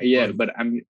sure. getting Yeah, money. but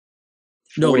I'm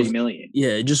No, 40 million.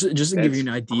 yeah, just to give you That's an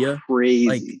idea, like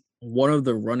crazy. one of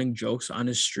the running jokes on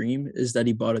his stream is that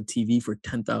he bought a TV for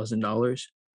 $10,000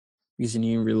 because he didn't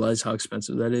even realize how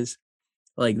expensive that is.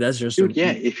 Like Dude,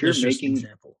 yeah, if you're that's just an making,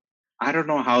 example. I don't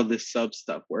know how this sub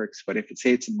stuff works, but if it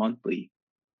say it's monthly,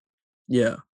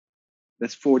 Yeah,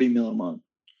 that's 40 mil a month.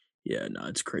 yeah, no,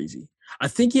 it's crazy. I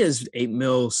think he has 8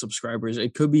 mil subscribers.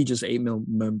 It could be just 8 mil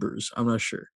members. I'm not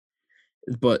sure,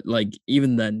 but like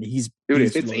even then, Dude, if he's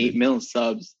it's 8 loaded. mil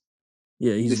subs,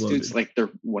 Yeah, he's this dude's loaded. like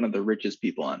one of the richest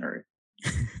people on earth.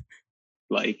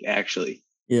 Like, actually.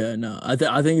 Yeah, no, I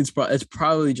think it's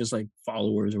probably just like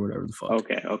followers or whatever the fuck.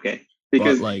 Okay. But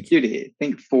Because, like, dude,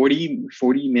 think 40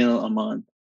 mil a month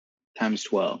times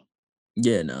 12.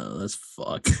 yeah, no, that's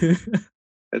fuck.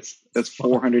 That's Fuck.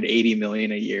 480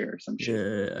 million a year or some shit.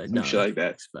 Yeah, Some no, shit like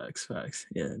that. facts.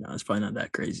 Yeah, no, it's probably not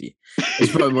that crazy.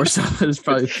 It's probably more stuff. It's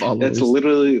probably That's followers.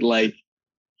 literally like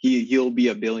he'll be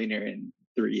a billionaire in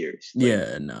 3 years. Like,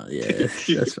 Yeah, no, yeah,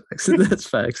 that's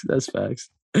facts. That's facts.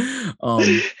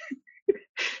 Um,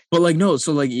 but like no,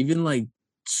 so like even like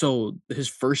so his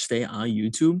first day on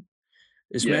YouTube,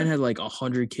 this man yeah, had like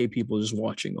 100K people just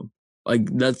watching him. Like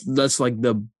that's like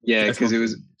yeah, that's how because it big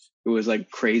was it is. it was like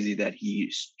crazy that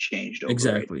he changed over,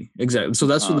 right? Exactly. So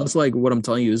that's Um, like what I'm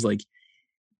telling you is like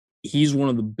he's one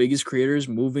of the biggest creators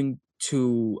moving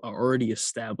to a already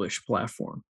established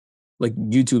platform. Like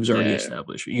YouTube's already yeah,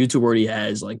 established. YouTube already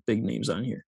has like big names on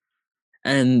here.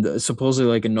 And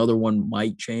supposedly like another one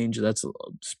might change. That's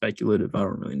speculative. I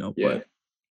don't really know, yeah.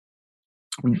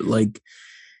 but like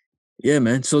yeah,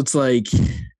 man. So it's like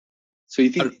So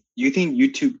I- you think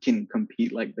YouTube can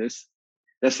compete like this?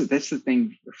 That's the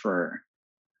thing for.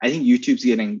 I think YouTube's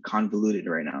getting convoluted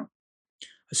right now.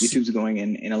 YouTube's going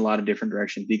in a lot of different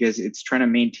directions because it's trying to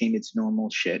maintain its normal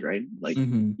shit, right? Like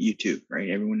mhm, YouTube, right?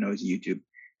 Everyone knows YouTube.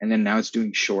 And then now it's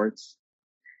doing shorts.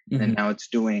 And then mhm. now it's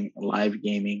doing live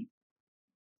gaming.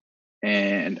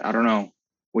 And I don't know.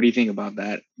 What do you think about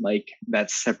that? Like that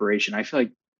separation. I feel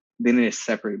like they need to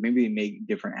separate. Maybe they make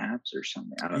different apps or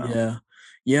something. I don't know. Yeah.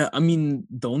 Yeah. I mean,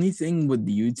 the only thing with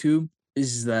YouTube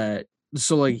is that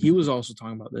so like he was also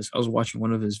talking about this. I was watching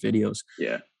one of his videos.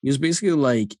 Yeah. He was basically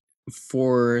like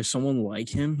for someone like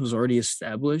him who's already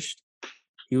established,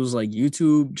 he was like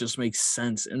YouTube just makes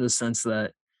sense in the sense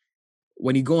that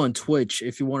when you go on Twitch,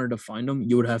 if you wanted to find him,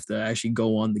 you would have to actually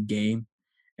go on the game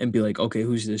and be like, okay,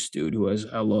 who's this dude who has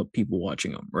a lot of people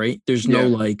watching him, right?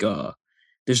 Yeah.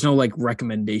 There's no like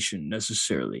recommendation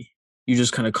necessarily. You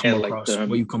just kind of come Yeah. Like across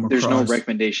what you come there's no across.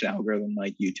 recommendation algorithm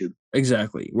like YouTube.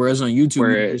 Exactly. Whereas on YouTube, you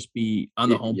Where just be on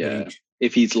the yeah, homepage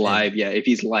if he's and live, if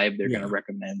he's live, they're gonna yeah,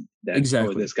 recommend that. Oh,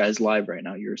 exactly. this guy's live right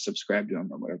now. You're subscribed to him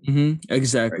or whatever, right?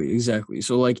 Exactly.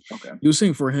 So like Okay. you were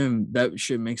saying for him, that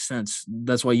shit makes sense.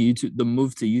 That's why the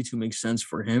move to YouTube makes sense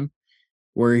for him,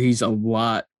 where he's a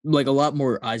lot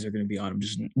more eyes are gonna be on him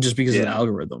just because of the Yeah.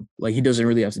 algorithm. Like he doesn't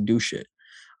really have to do shit.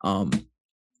 Um,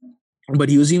 but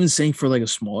he was even saying for like a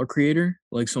smaller creator,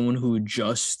 like someone who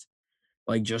just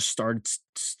starts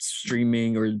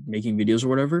streaming or making videos or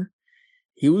whatever,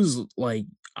 he was like,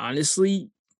 honestly,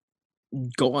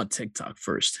 go on TikTok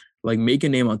first. Like make a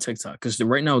name on TikTok. Because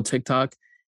right now, TikTok,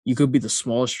 you could be the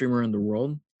smallest streamer in the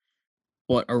world,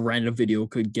 but a random video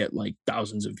could get like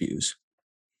thousands of views.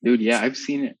 Dude, yeah, I've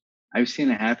seen it. I've seen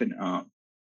it happen.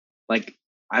 Like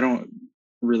I don't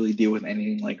really deal with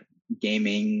anything like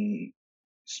gaming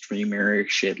streamer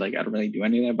shit. Like I don't really do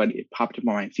any of that, but it popped up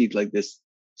on my feed like this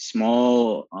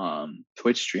small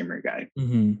Twitch streamer guy.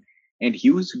 Mm-hmm. And he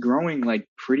was growing like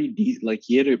pretty deep, like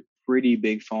he had a pretty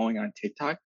big following on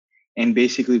TikTok. And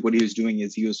basically what he was doing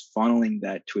is he was funneling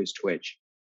that to his Twitch.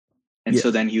 And so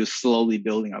Yeah. then he was slowly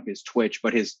building up his Twitch,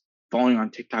 but his following on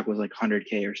TikTok was like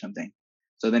 100K or something.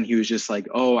 So then he was just like,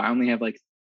 "Oh, I only have like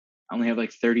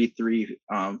 33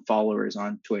 followers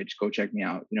on Twitch. Go check me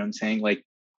out." You know what I'm saying? Like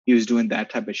he was doing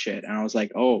that type of shit. And I was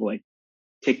like, "Oh, like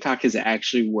TikTok is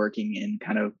actually working in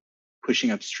kind of pushing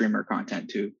up streamer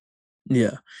content too."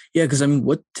 Yeah. Yeah. Because I mean,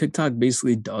 what TikTok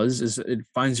basically does is it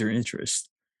finds your interest.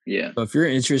 Yeah. So if you're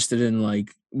interested in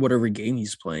like whatever game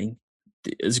he's playing,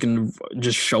 it's gonna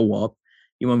just show up.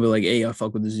 You want to be like, hey, I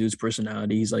fuck with this dude's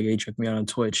personality. He's like, hey, check me out on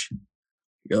Twitch.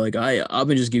 You're like, I'll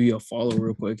just give you a follow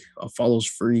real quick. A follow's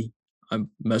free. I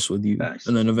mess with you, Facts.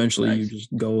 and then eventually you Facts.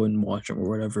 just go and watch him or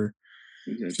whatever.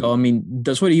 So Exactly. I mean,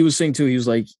 that's what he was saying too. He was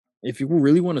like, if you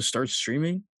really want to start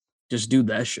streaming, just do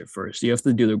that shit first. You have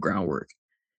to do the groundwork,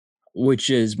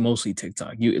 which is mostly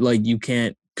TikTok. You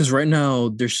can't because right now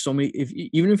there's so many. If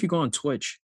even if you go on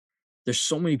Twitch, there's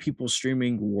so many people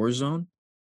streaming Warzone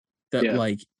that Yeah.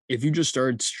 like if you just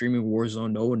started streaming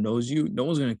Warzone, no one knows you, no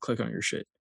one's gonna click on your shit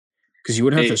because you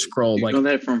would have Hey, to scroll do you like know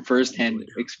that from all the way firsthand down.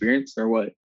 experience or what?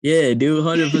 Yeah, dude,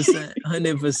 100%,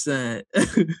 100%.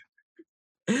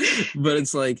 But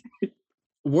it's like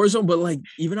Warzone, but like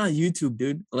even on YouTube,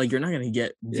 dude, like you're not gonna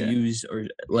get Yeah. views or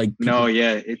like No, people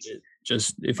yeah, it's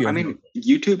just if you I have no. mean,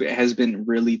 YouTube has been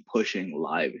really pushing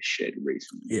live shit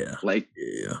recently. Yeah, Like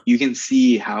yeah, you can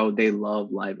see how they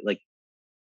love live, like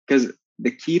because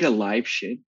the key to live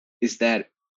shit is that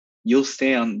you'll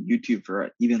stay on YouTube for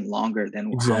even longer than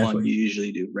how long exactly. you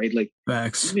usually do, right? Like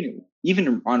Facts.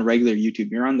 even on regular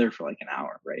YouTube, you're on there for like an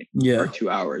hour, right? Or Yeah. 2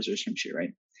 hours or some shit,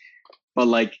 right? But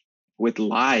like with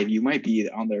live, you might be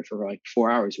on there for like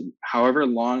 4 hours. However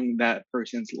long that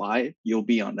person's live, you'll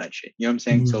be on that shit. You know what I'm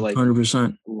saying? So like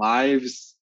 100%.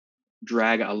 lives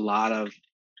drag a lot of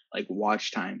like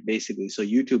watch time basically. So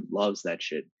YouTube loves that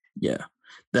shit. Yeah. So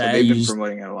That they've been used.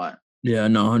 promoting it a lot. Yeah,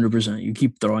 no, 100%. You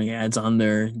keep throwing ads on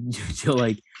there. You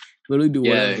like literally do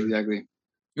Yeah, whatever. exactly.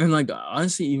 And like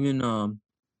honestly, even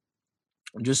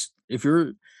just if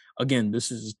you're again,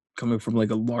 this is coming from like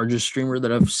a larger streamer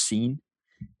that I've seen.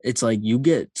 It's like you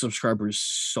get subscribers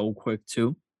so quick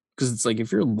too. Cause it's like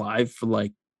if you're live for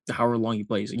like however long he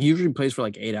plays, he usually plays for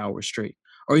like 8 hours straight.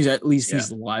 Or he's at least Yeah.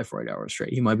 he's live for 8 hours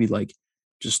straight. He might be like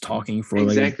just talking for like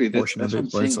a Exactly. portion That's of what it, I'm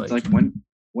but it's saying. It's like like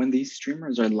when these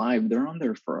streamers are live, they're on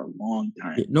there for a long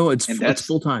time. no, And it's that's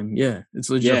full time. Yeah, it's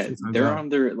legit a yeah, full time they're job. on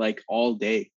there like all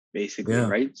day, basically, Yeah.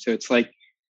 right? So it's like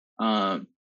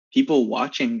people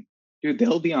watching, dude,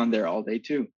 they'll be on there all day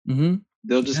too. Mm-hmm.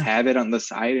 They'll just Yeah. have it on the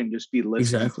side and just be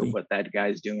listening to Exactly. what that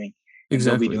guy's doing, and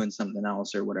they'll be Exactly. doing something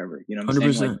else or whatever. You know what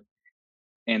I'm saying? Like, 100%.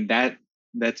 and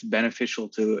that's beneficial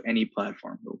to any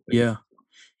platform, real quick. Yeah.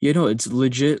 You know, it's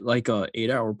legit like a 8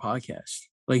 hour podcast.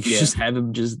 Like you Yeah. just have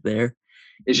him just there.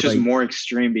 It's just Like more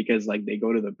extreme because like they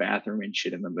go to the bathroom and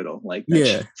shit in the middle. Like that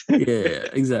yeah. shit. Yeah,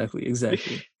 exactly.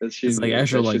 Exactly. It's like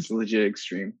actual That's like just legit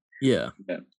extreme. yeah.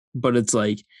 Yeah. But it's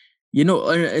like, you know,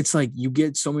 it's like you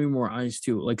get so many more eyes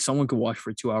too. Like someone could watch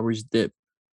for 2 hours dip,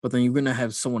 but then you're gonna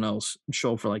have someone else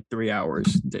show up for like 3 hours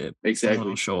dip. Someone else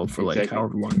Exactly. show up for like Exactly.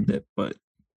 however long dip. But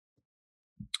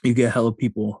you get hella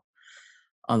people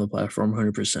on the platform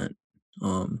 100%.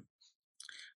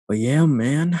 But yeah,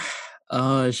 man.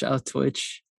 Shout out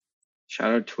Twitch.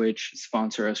 Shout out Twitch,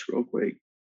 sponsor us real quick.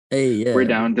 Hey, yeah. We're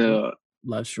down to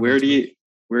live stream. we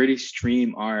already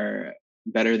stream our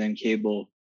Better Than Cable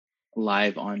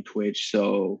live on Twitch.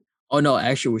 So Oh no,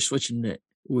 actually we're switching it.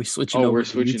 We're switching over we're to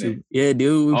switching YouTube. it. Yeah,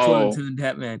 dude, we're pulling Oh, to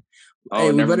that man. oh,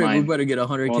 Hey, we never better mind. get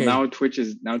 100K. Well, now Twitch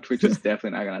is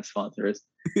definitely not gonna sponsor us.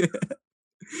 Hey,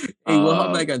 we'll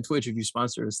hop back on Twitch if you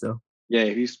sponsor us though. Yeah,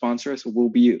 if you sponsor us, we'll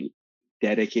be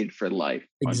dedicated for life.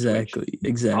 Exactly.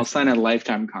 I'll sign a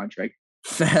lifetime contract.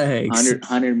 Facts.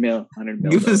 100 mil.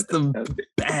 Give us the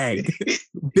bag.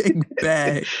 Big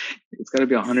bag. It's gotta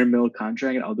be 100 mil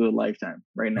contract, and I'll do a lifetime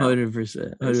right now.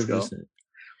 100%.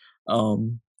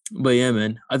 100%. But yeah,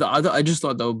 man. I just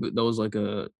thought that was like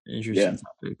a interesting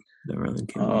topic that really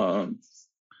came up.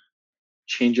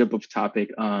 Change up of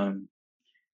topic.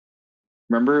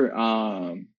 Remember,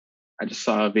 I just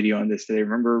saw a video on this today.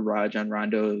 Remember Rajon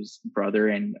Rondo's brother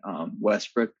and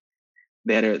Westbrook?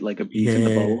 They had a beef in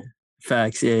the bubble.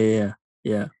 Facts. Yeah.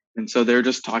 And so they're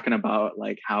just talking about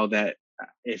like how that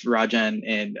if Rajon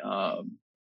and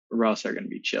Russ are gonna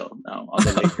be chill now on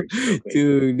the Lakers.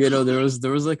 Dude, you know, there was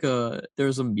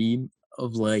a meme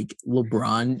of like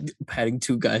LeBron patting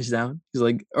two guys down. He's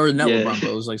like, or not LeBron, but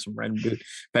it was like some random dude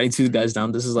patting two guys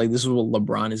down. This is what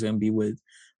LeBron is gonna be with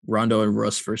Rondo and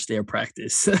Russ first day of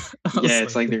practice. Yeah,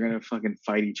 it's like they're gonna fucking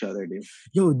fight each other, dude.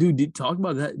 Yo, dude, talking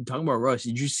about Russ.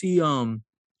 Did you see him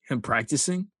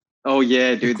practicing? Oh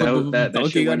yeah, dude, that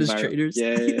shit on his viral. traders.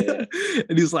 Yeah.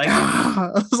 And he's like, I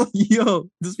was like, yo,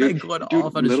 this man going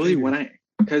off on his literally traders.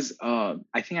 because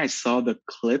I think I saw the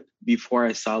clip before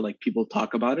I saw like people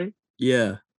talk about it.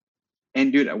 Yeah.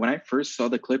 And dude, when I first saw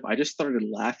the clip, I just started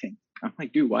laughing. I'm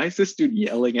like, dude, why is this dude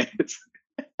yelling at us?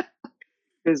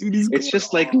 Because it's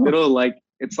just like little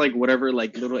it's like whatever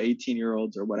like little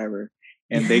 18-year-olds or whatever,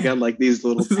 and they got like these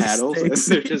little paddles and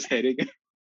they're just hitting it.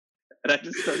 And I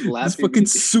just started laughing. This fucking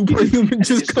superhuman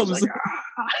just comes like,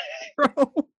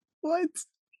 bro. What?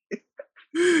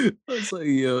 I was like,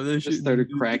 yo, that shit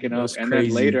started cracking up. And then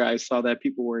later I saw that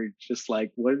people were just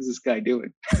like, what is this guy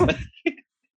doing?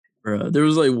 Bro, there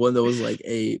was like one that was like,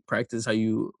 hey, practice how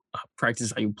you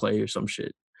play or some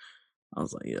shit. I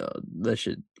was like, yo, that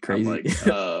shit crazy.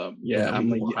 I'm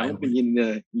like, I don't need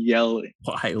to yell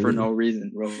for no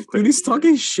reason, real quick. Dude, he's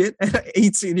talking shit at an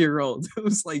 18-year-old. It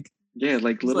was like, yeah,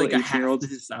 like little 18-year-olds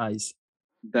his size.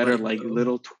 that are Like, like bro,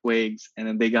 little twigs, and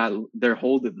then they're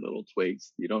holding little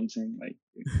twigs. You know what I'm saying? Like,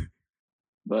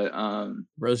 but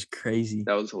bro's crazy.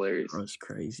 that was hilarious. Bro's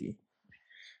crazy.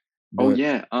 Oh But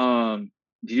yeah.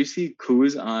 Did you see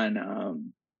Kuz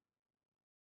on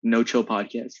No Chill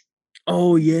podcast?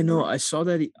 oh yeah, no, I saw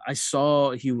that. I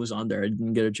saw he was on there. I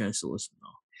didn't get a chance to listen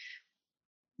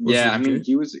though. Was it Yeah, I mean legit?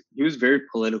 he was very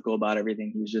political about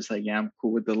everything. He was just like, yeah, I'm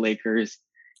cool with the Lakers.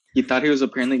 He thought he was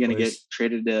apparently Of gonna get course.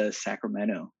 traded to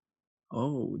Sacramento,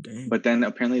 Oh dang. but then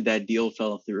apparently that deal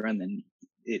fell through, and then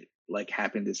it like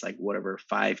happened this like whatever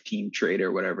 5-team trade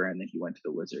or whatever, and then he went to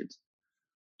the Wizards.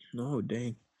 No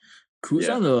dang. Who's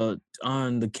Yeah,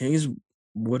 on the Kings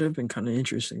would have been kind of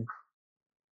interesting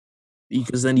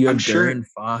because then you I'm have sure. Darren Yeah,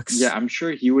 Fox, I'm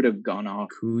sure he would have gone off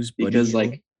Kuz, Buddy because Hill.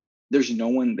 like there's no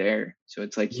one there, so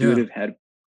it's like he would Yeah, have had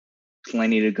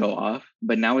plenty to go off.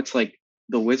 But now it's like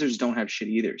the Wizards don't have shit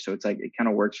either, so it's like it kind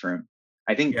of works for him.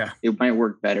 I think yeah, it might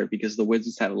work better because the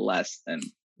Wizards have less than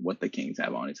what the Kings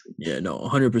have, honestly. yeah. No,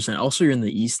 100%. Also, you're in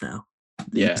the East now.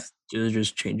 The Yeah, East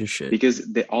just changes shit. because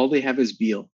all they have is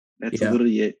Beal. That's Yeah.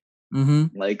 literally it.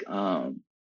 Mm-hmm. Like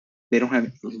they don't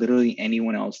have literally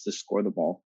anyone else to score the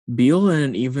ball. Beal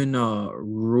and even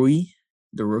Rui,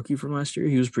 the rookie from last year,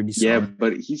 he was pretty Yeah, solid.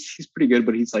 but he's pretty good,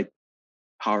 but he's like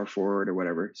power forward or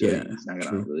whatever, so Yeah, he's not gonna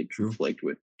true, really true, conflict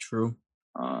with. true.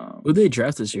 Who they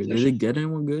draft this year? Did Possession. they get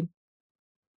anyone good?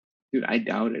 Dude, I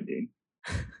doubt it, dude.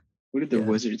 Who did the Yeah.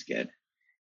 Wizards get?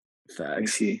 Let me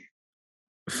Facts. see.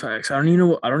 Facts. I don't even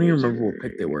know. I don't even remember what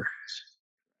pick they Wizards. were.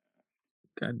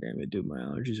 God damn it, dude! My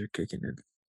allergies are kicking in.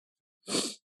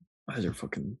 Eyes are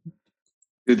fucking.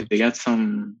 Dude, they got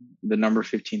the number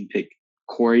 15 pick,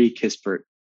 Corey Kispert.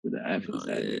 Who the F is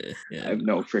that? Yeah, yeah. I have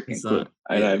no freaking It's clue. not.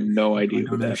 I Yeah, have no I idea who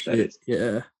don't the know F that shit. is.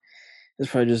 Yeah, it's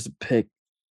probably just a pick.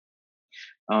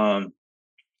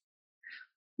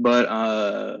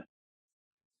 But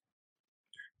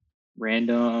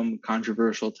random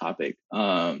controversial topic.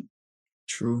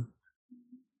 True.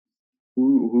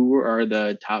 Who are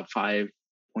the top 5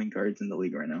 point guards in the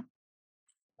league right now?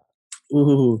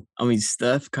 Ooh, I mean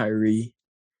Steph, Kyrie.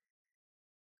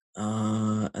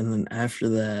 And then after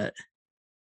that,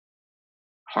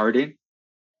 Harden.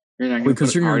 You're not are we gonna put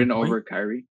considering Harden point? over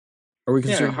Kyrie? Are we Yeah,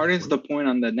 considering? Harden's the point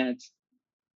on the Nets.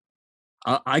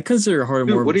 I consider Harden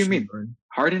Dude, more. what of do a you mean? shooting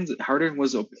guard. Harden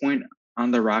was a point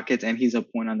on the Rockets, and he's a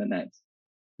point on the Nets.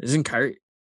 Isn't Kyrie?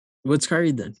 What's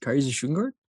Kyrie then? Kyrie's a shooting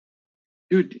guard.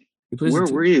 Dude, He plays where it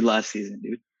too. were you last season,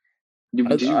 dude?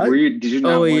 Did you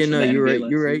Oh not yeah, watch no, the you're NBA right.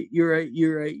 last You're season? right. You're right.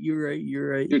 You're right. You're right. You're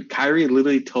right. Dude, Kyrie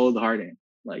literally told Harden,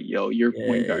 like, yo, you're Yeah,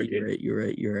 point guard, you're dude. right. You're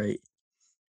right. You're right.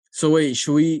 So wait,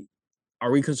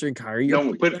 are we considering Kyrie?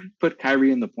 No, put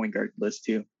Kyrie in the point guard list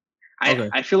too. Okay.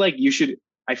 I feel like you should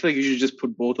just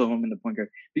put both of them in the point guard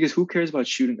because who cares about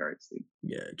shooting guards, dude?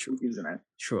 Yeah, true. Who gives a F?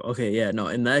 True. Okay, yeah, no.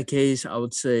 In that case, I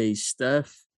would say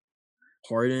Steph,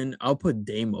 Harden. I'll put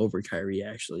Dame over Kyrie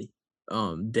actually.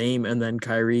 Dame and then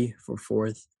Kyrie for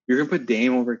fourth. You're gonna put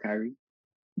Dame over Kyrie?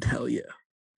 Hell yeah.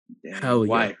 Damn. Hell yeah.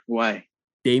 Why? Why?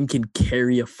 Dame can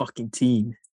carry a fucking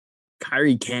team.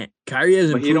 Kyrie can't. Kyrie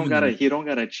hasn't. But he don't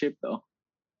got a chip though.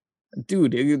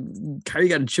 Dude, Kyrie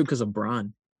got a chip because of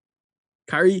Bron.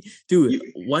 Kyrie, dude,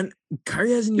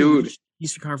 Kyrie hasn't even reached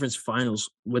Eastern Conference Finals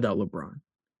without LeBron.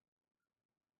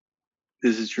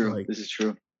 This is true. This is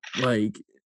true. Like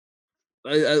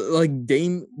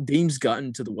Dame's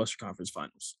gotten to the Western Conference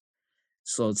Finals,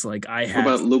 so it's like What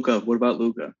about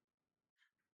Luka?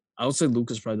 I would say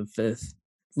Luka's probably the fifth.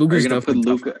 Luka's gonna put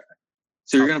Luka.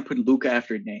 So you're gonna put Luka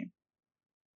after Dame?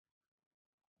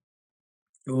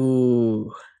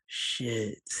 Oh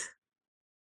shit!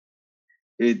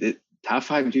 Dude, top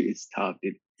 5, dude, it's tough,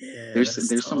 dude. Yeah,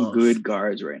 there's some good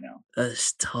guards right now.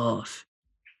 That's tough.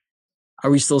 Are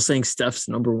we still saying Steph's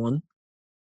number one?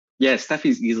 Yeah, Steph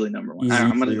is easily number one.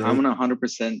 I'm gonna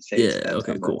 100% say Steph's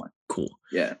okay, number cool, one. Cool.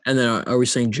 Yeah. And then are we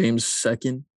saying James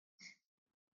second?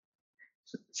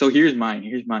 So here's mine.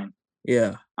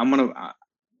 Yeah.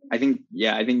 I think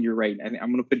you're right.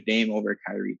 I'm gonna put Dame over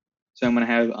Kyrie. So I'm gonna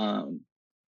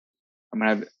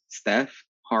have Steph,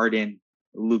 Harden,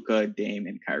 Luka, Dame,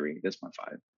 and Kyrie. That's my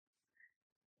 5.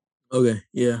 Okay,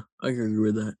 yeah, I could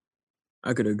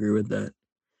agree with that.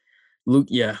 Luke,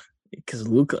 yeah, because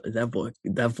Luka, that boy,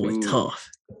 tough.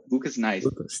 Luka's nice.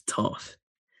 Luka's tough,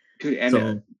 dude.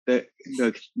 And the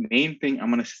main thing I'm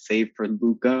gonna say for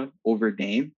Luka over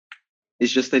Dame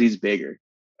is just that he's bigger.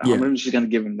 Yeah. I'm just gonna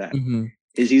give him that. Mm-hmm.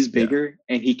 Is he's bigger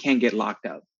and he can't get locked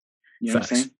up. You know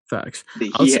what I'm saying? Facts.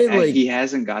 He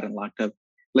hasn't gotten locked up.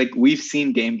 Like we've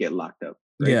seen Dame get locked up.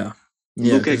 Right? Yeah.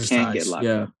 Luka can't get locked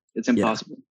up. It's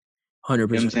impossible. 100%. You know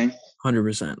what I'm saying?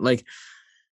 100%. Like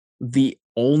the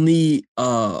only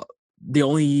the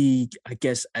only I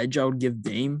guess edge I would give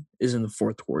Dame is in the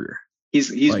fourth quarter. He's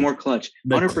Like more clutch.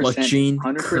 the 100%, clutching,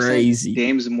 100%. crazy,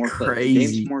 Dame's more clutch. Dame's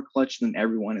crazy. more clutch than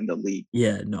everyone in the league,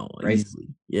 Yeah, no, right? easily.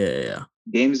 Yeah.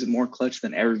 Dame's more clutch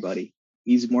than everybody.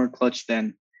 He's more clutch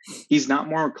than he's not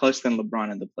more clutch than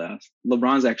LeBron in the playoffs.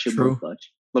 LeBron's actually more True,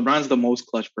 clutch. LeBron's the most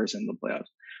clutch person in the playoffs.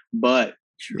 But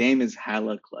true. Dame is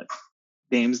hella clutch.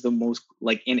 Dame's the most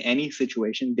like in any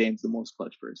situation, Dame's the most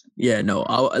clutch person. Yeah, no,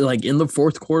 I like in the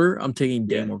fourth quarter, I'm taking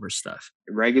Yeah. Dame over Steph.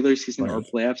 Regular season or Like,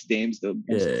 playoffs, Dame's the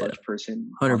most yeah, clutch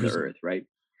person on the 100%, earth, right?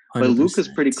 But Luka's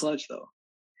 100%. pretty clutch though.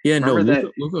 Yeah, no, Remember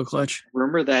that Luca clutch.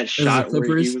 remember that As the shot where he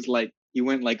Clippers. was like he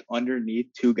went like underneath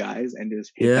two guys and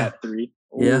just hit Yeah, that three?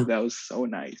 Oh, yeah, that was so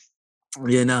nice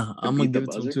yeah. Nah, to I'm gonna beat the give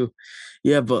it to him buzzer. too.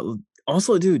 Yeah, but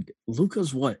also, dude,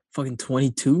 Luca's what? Fucking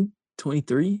 22,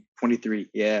 23? 23.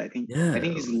 Yeah, I Yeah,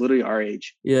 think he's literally our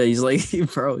age. yeah. He's like,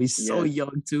 bro, he's so Yeah,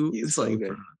 young too. he's It's so like, bro,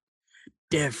 good.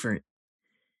 different,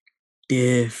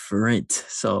 different.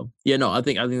 So yeah, no, I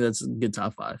think that's a good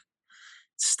top five.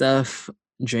 Steph,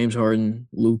 James Harden,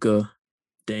 Luca,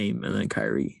 Dame, and then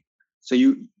Kyrie. So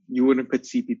you wouldn't put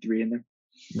CP3 in there?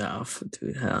 No,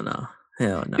 dude, hell no,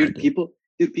 Dude,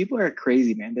 dude. people are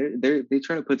crazy, man. They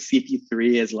try to put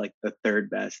CP3 as like the third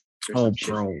best or Oh, some shit.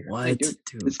 bro, Like, what, dude,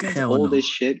 dude? this man's Hell old no, as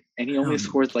shit and he only hell no.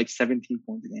 scores like 17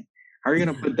 points a game. How are you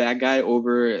gonna Yeah, put that guy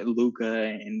over Luca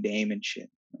and Dame and shit?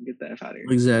 Get the F out of here.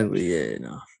 exactly. Yeah,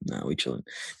 no, we chilling,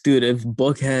 dude. If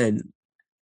Book had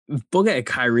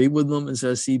Kyrie with them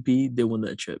instead of CP, they win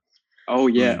that chip. Oh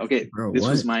yeah, Like, okay. bro, what? This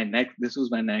was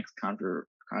my next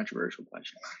controversial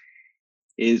question.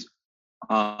 Is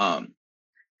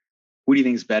who do you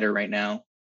think is better right now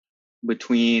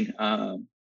between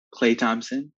Klay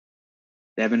Thompson,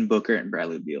 Devin Booker, and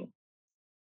Bradley Beal?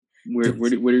 Dude, Where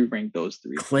do you rank those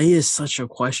three? Clay is such a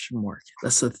question mark.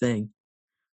 That's the thing.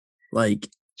 Like,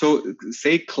 So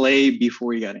say Klay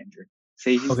before he got injured.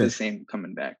 Say he's the okay, same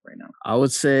coming back right now. I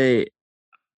would say,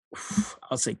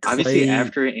 I'll say Obviously, Clay.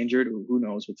 after injured, who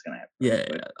knows what's gonna happen, right? Yeah,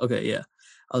 But okay, yeah.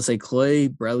 I'll say Clay,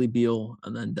 Bradley Beal,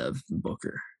 and then Devin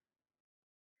Booker.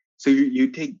 so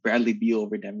you take Bradley Beal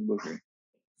over Devin Booker.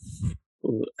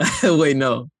 Wait,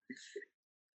 no,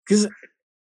 because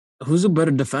who's a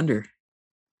better defender?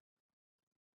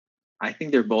 I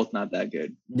think they're both not that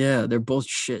good. Yeah, they're both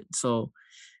shit. So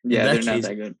in Yeah, that they're not case,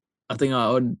 that good. I think I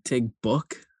would take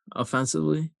Book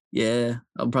offensively. Yeah,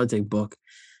 I'll probably take Book.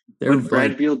 They're But like,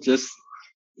 Brad Beal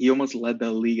he almost led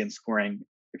the league in scoring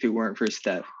if it weren't for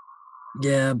Steph.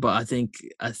 yeah, but I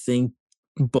think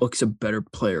Book's a better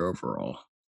player overall.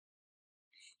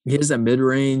 He has that mid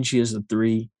range. He has a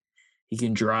three. He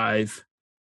can drive.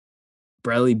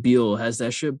 Bradley Beal has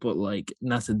that shit, but like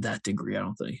not to that degree. I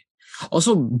don't think.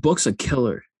 Also, Book's a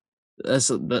killer. He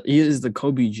is the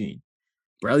Kobe gene.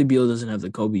 Bradley Beal doesn't have the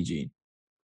Kobe gene.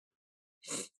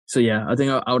 So yeah, I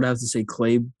think I would have to say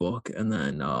Clay, Book, and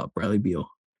then Bradley Beal.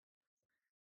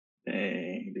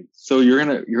 Dang. So you're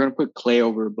gonna put Klay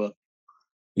over Book.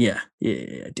 Yeah,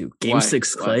 dude. Game Why?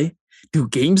 six, Clay.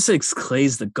 Dude, game six,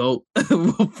 Clay's the goat,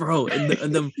 bro. In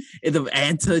the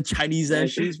anti Chinese ass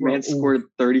shoes, bro. Man scored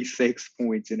 36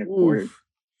 points in a quarter. Oof.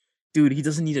 Dude, he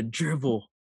doesn't need a dribble.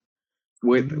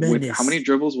 With how many Menace.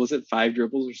 dribbles was it? 5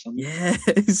 dribbles or something? Yeah,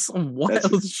 it's some That's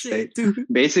wild insane. shit, dude.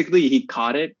 Basically, he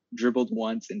caught it, dribbled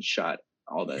once, and shot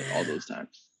all Yeah, those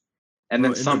times. And bro.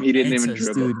 then In some the he didn't even antas,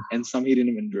 dribble. dude. And some he didn't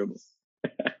even dribble.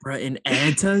 Bro, in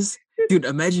antas, dude.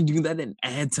 Imagine doing that in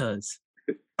antas.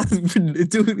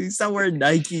 Dude, he's not wearing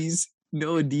Nikes,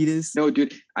 no Adidas. No,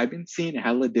 dude, I've been seeing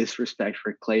hella disrespect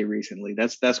for Klay recently.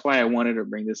 That's why I wanted to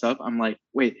bring this up. I'm like,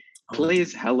 wait, Oh, Klay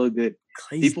is dude, hella good.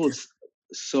 Clay's People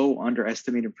so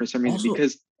underestimate him for some reason also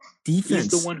because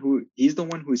defense. he's the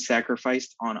one who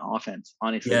sacrificed on offense,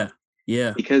 honestly. Yeah,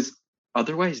 yeah, Because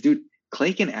otherwise, dude,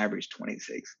 Klay can average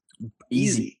 26.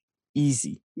 easy, Easy.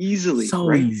 easy, Easily, so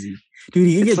right? easy, dude.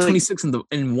 He can It's get like, 26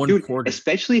 in one dude, quarter.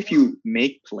 especially if you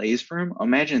make plays for him.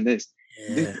 Imagine this.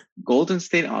 Yeah, The Golden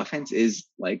State offense is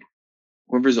like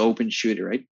whoever's open shooter,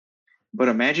 right? But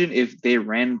imagine if they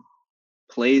ran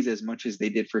plays as much as they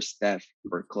did for Steph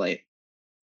or Klay.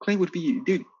 Klay would be,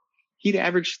 dude, he'd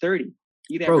average 30.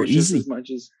 He'd bro, average just as easy, much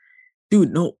as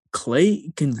dude. No,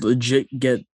 Clay can legit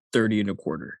get 30 in a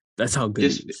quarter. That's how good he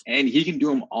just, is. and he can do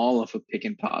them all off of pick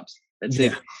and pops. That's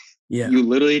Yeah, it. yeah, You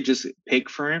literally just pick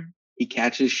for him. He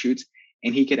catches, shoots,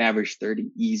 and he could average 30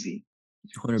 easy.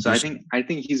 So 100%. I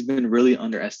think he's been really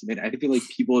underestimated. I feel like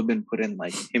people have been putting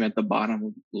like him at the bottom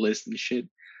of the list and shit.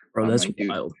 Bro, I'm that's like, dude,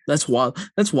 wild. That's wild.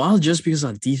 That's wild just because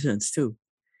on defense too.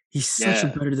 He's such a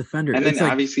yeah. better defender. And then It's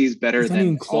like obviously he's better it's not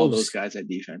even than all those close. guys at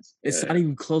defense. It's Yeah, not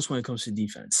even close when it comes to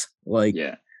defense. Like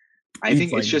yeah. I He's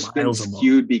think it's like just been miles above.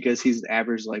 skewed because he's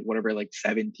averaged like whatever, like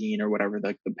 17 or whatever,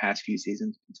 like the past few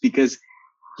seasons. It's because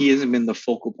he hasn't been the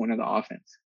focal point of the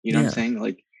offense. You know what I'm Yeah, saying?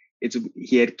 Like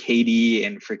he had KD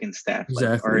and freaking Steph. Like,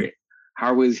 all exactly. right,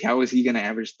 how is he gonna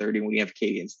average 30 when you have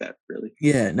KD and Steph? Really?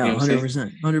 Yeah, You no, know what I'm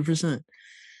saying? 100%, 100%.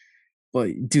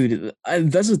 But dude,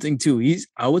 that's the thing too.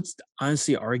 I would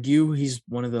honestly argue he's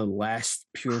one of the last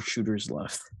pure shooters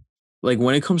left. Like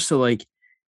when it comes to like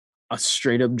a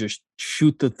straight up just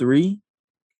shoot the three,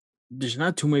 there's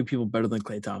not too many people better than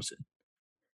Klay Thompson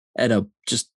at a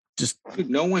just Dude,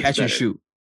 no one's catch and better. shoot,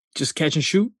 just catch and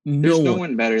shoot. No There's no one.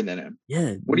 one better than him.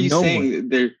 Yeah, What are you no one.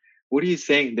 saying? What are you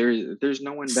saying? There's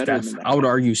no one better Steph. than that I would guy.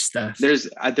 argue Steph.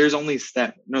 There's only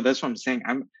Steph. No, that's what I'm saying.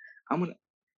 I'm gonna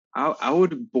I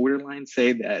would borderline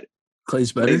say that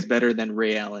Clay's Clay's better. better than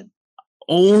Ray Allen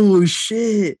Oh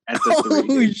shit! at the three, Oh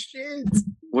dude. shit!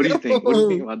 What do you think? What do you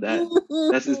think Yo! about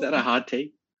that? Is that a hot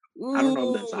take? I don't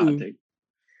know if that's a hot Ooh! take.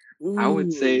 I would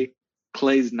Ooh! say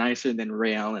Clay's nicer than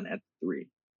Ray Allen at the three.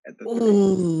 At the three.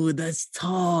 Ooh! That's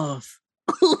tough.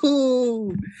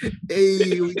 Ooh!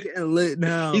 Hey, we getting lit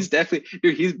now. He's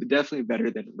definitely better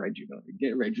than Reggie Miller.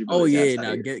 Get Reggie Oh Miller's yeah, ass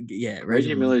out of now here. yeah,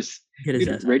 Reggie Miller's get his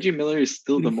ass out of Reggie Miller is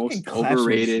still here. the Dude, he most can clap some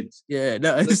overrated. shoots. Yeah,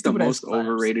 no, He's it's like the stupid ass most claps.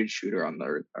 overrated shooter on the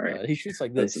earth. All right, He shoots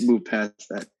like let's this. move past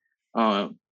that.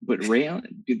 But Ray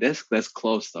Allen, dude, that's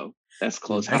close though. That's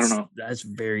close. Dude, I don't know. that's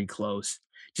very close.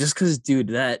 Just because, dude,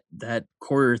 that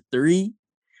quarter three,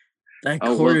 that Oh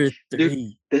well, quarter dude.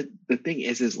 three. The thing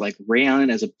is like Ray Allen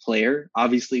as a player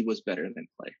obviously was better than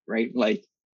Clay, right? Like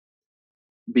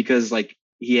because like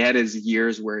he had his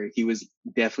years where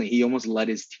he almost led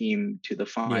his team to the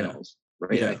Yeah, finals,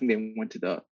 right? I yeah, think they went to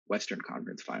the Western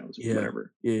Conference Finals or yeah,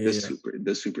 whatever, yeah, the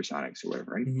yeah. Supersonics or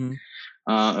whatever, right?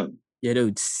 Mm-hmm. Um, Yeah,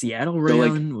 dude, Seattle so Ray like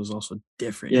Allen was also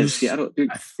different. He yeah, was Seattle, dude,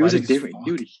 he was a athletic as different fuck,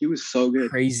 dude. He was so good. He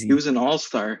crazy. was an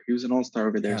all-star. He was an all-star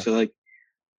over there. Yeah, So like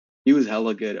he was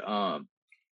hella good.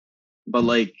 But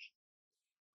like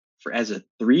for as a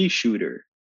three shooter,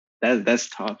 that's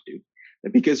tough, dude.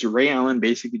 Because Ray Allen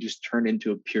basically just turned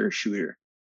into a pure shooter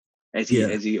yeah.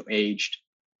 as he aged.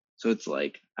 So it's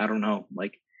like I don't know,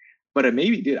 like, but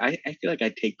maybe, dude. I feel like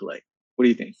I'd take Clay. What do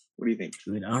you think? What do you think?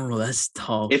 Dude, I don't know. That's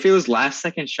tough. If it was last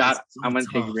second shot, That's so I'm gonna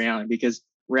take tough. Ray Allen because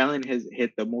Ray Allen has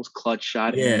hit the most clutch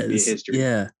shot in Yeah, NBA history.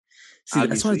 yeah. See, that's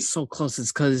why it's Obviously, so close.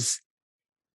 It's because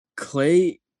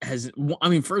Clay has. I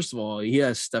mean, first of all, he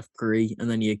has Steph Curry, and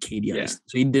then he had KD on yeah, his,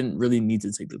 so he didn't really need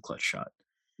to take the clutch shot.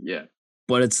 yeah,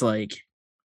 But it's like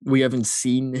we haven't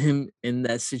seen him in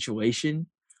that situation.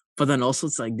 But then also,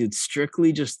 it's like, dude,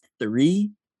 strictly just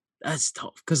three. That's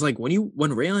tough because like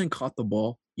when Ray Allen caught the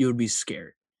ball, you would be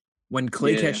scared. When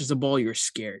Clay yeah. catches the ball, you're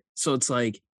scared. So it's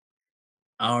like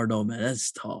I don't know, man.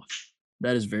 That's tough.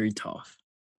 That is very tough.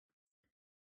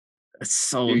 It's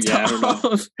so Dude, yeah, I don't know.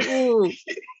 tough. Ooh,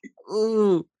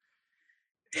 ooh.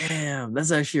 Damn,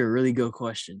 that's actually a really good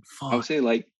question. I would Fuck. say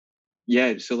like,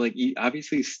 yeah. So like,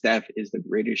 obviously Steph is the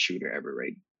greatest shooter ever,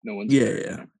 right? No one's Yeah, better than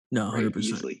yeah. him, No, right? 100%.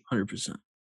 Easily. 100%.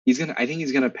 I think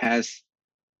he's gonna pass.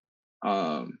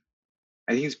 Um,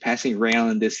 I think he's passing Ray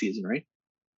Allen this season, right?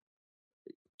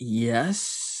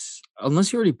 Yes.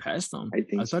 Unless you already passed them. I I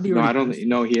think so. thought he No, already I don't. passed them.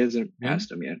 No, he hasn't No?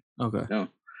 passed him yet. Okay. No,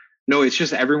 no. It's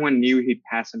just everyone knew he'd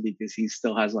pass him because he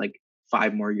still has like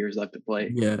 5 more years left to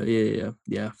play. Yeah, yeah, yeah.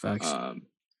 Yeah, facts.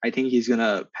 I think he's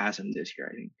gonna pass him this year.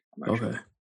 I think. I'm not Okay. sure.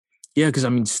 Yeah, because I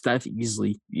mean, Steph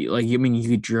easily, like, I mean, he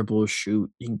could dribble, shoot,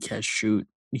 he can catch, shoot,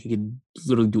 he could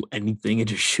literally do anything and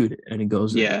just shoot it, and it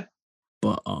goes in. Yeah,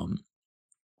 But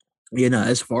you know,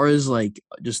 as far as like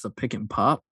just the pick and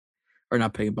pop, or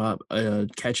not pick and pop,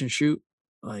 catch and shoot,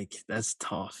 like that's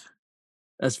tough.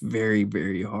 That's very,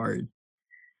 very hard.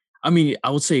 I mean, I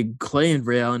would say Clay and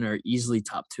Ray Allen are easily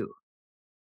top two.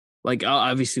 Like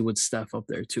obviously with Steph up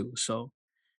there too, so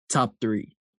top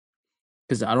three.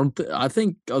 Because I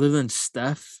think other than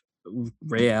Steph,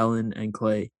 Ray Allen, and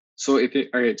Clay, So if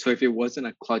it wasn't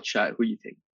a clutch shot, who you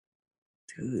think?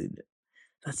 dude,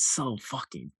 that's so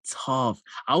fucking tough.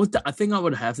 I think I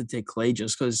would have to take Clay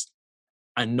just because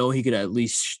I know he could at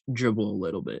least dribble a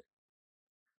little bit.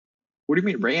 What do you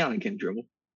mean Ray Allen can dribble?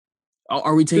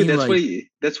 Are we Dude, taking like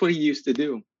that's what he used to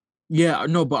do. yeah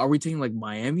no? But are we taking like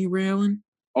Miami Ray Allen?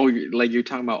 Oh, you're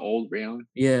talking about old Ray Allen?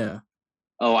 Yeah,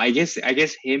 Oh, I guess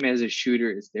him as a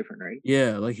shooter is different, right?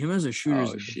 yeah. Like him as a shooter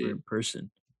is Oh a shit. different person.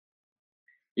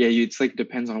 Yeah, it's like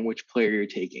depends on which player you're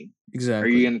taking. Are you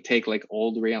Exactly. gonna take like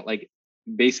old Ray Allen, like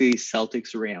basically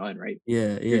Celtics Ray Allen, right?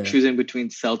 Yeah, You're yeah, choosing between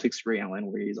Celtics Ray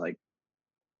Allen, where he's like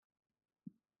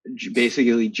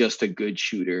basically just a good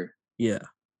shooter, yeah.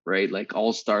 right? Like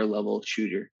all-star level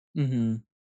shooter. Mm-hmm.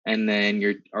 And then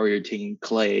you're taking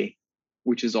Clay,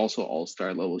 which is also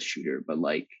all-star level shooter, but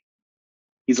like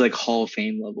he's like Hall of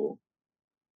Fame level.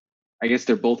 I guess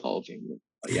they're both Hall of Fame level.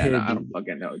 Yeah, no, Yeah, I don't dude.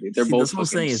 fucking know, dude. They're See, both that's what I'm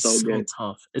fucking saying. It's so so good.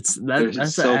 tough. It's They're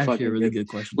that's so actually a fucking really good. good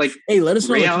question. Like Hey, let us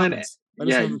know in Ray the Allen, comments. Let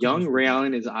us yeah, know in the comments. young Ray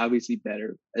Allen is obviously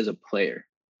better as a player,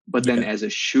 but then as a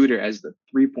shooter, as the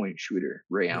 3-point shooter,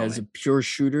 Ray Yeah, as a Allen, pure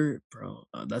shooter, bro,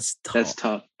 that's that's tough.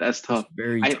 tough. That's That's tough.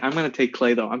 very tough. I'm gonna take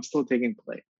Clay though. I'm still taking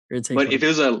Clay. You're gonna take But Clay.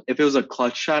 if it was a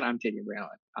clutch shot, I'm taking Ray Allen,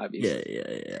 obviously.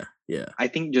 Yeah. I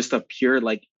think just a pure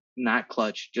like not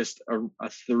clutch, just a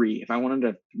three. If I wanted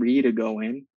a three to go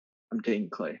in, I'm taking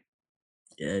Clay.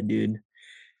 Yeah, dude.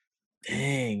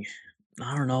 Dang.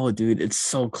 I don't know, dude. It's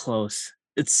so close.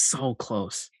 It's so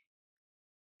close.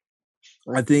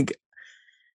 I think,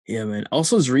 yeah, man.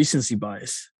 Also, it's recency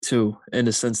bias too, in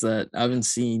the sense that I haven't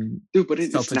seen Dude, but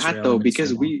it's Celtics not Ray though, Allen in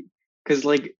so because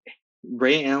long. like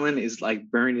Ray Allen is like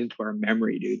burned into our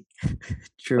memory, dude.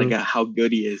 True. Like how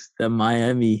good he is. The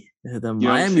Miami You know what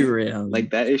I'm saying? Ray Allen.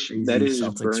 Like that is Crazy just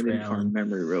Celtics burned Ray into our Allen.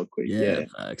 memory real quick. Yeah, Yeah.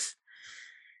 facts.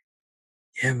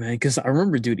 Yeah, man. Because I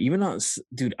remember, dude. Even on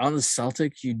the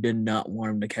Celtics, you did not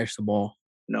want him to catch the ball.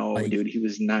 No, Like, dude, he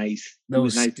was nice. He that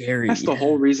was was nice. scary. That's the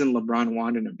whole reason LeBron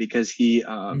wanted him, because he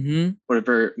Mm-hmm.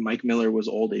 whatever, Mike Miller was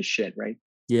old as shit, right?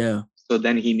 Yeah. So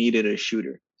then he needed a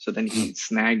shooter. So then he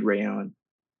snagged Ray Allen.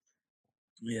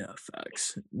 Yeah,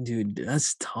 facts, dude.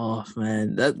 That's tough,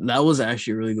 man. That was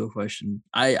actually a really good question.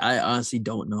 I honestly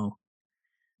don't know.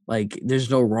 Like, there's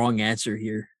no wrong answer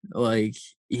here. Like,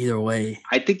 either way,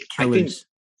 I think killers.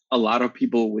 a lot of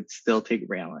people would still take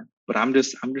Ray Allen, but I'm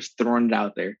just throwing it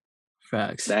out there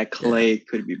Facts. that Yeah, Clay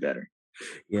could be better.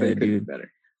 yeah, Clay could be dude.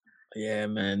 better. Yeah,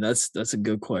 man. That's a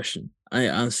good question. I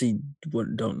honestly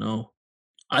don't know.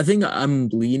 I think I'm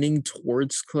leaning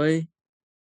towards Clay,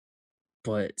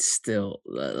 but still,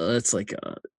 that's like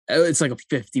it's like a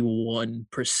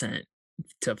 51%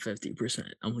 to 50%.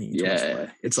 I'm leaning towards Clay. Yeah,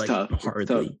 It's it's like tough. It's tough.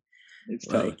 hardly. It's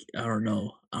tough. Like, I don't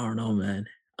know. I don't know, man.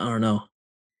 I don't know.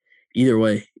 Either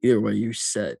way, you're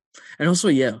set. And also,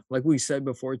 yeah, like we said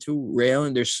before too, Ray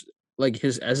Allen, there's like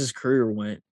his career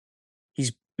went,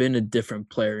 he's been a different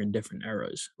player in different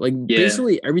eras. Like, Yeah.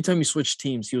 basically every time he switched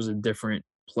teams, he was a different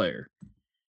player.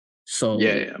 So,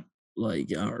 Yeah. like,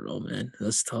 I don't know, man.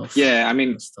 That's tough. Yeah. I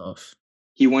mean, That's tough.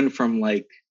 he went from like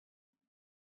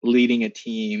leading a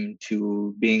team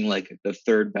to being like the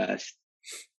third best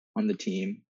on the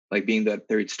team, like being the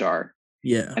third star.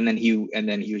 Yeah. And then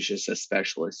he was just a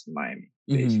specialist in Miami,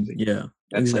 basically. Yeah.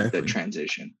 That's like the Exactly.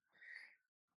 transition.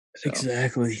 So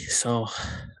Exactly. So,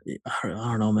 I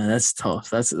don't know, man. That's tough.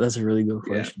 That's a really good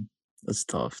question. That's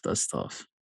tough. That's tough.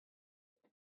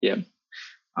 Yeah.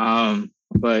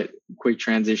 But quick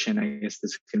transition. I guess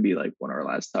this can be like one of our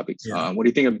last topics. Yeah. What do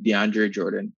you think of DeAndre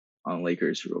Jordan on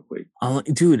Lakers, real quick?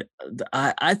 Dude,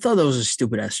 I thought that was a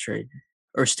stupid ass trade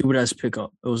or stupid ass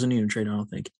pickup. It wasn't even a trade. I don't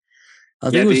think. I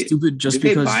think it was stupid just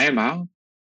did they buy because. him out?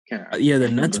 Yeah, the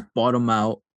Nets bought him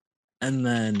out, and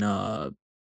then the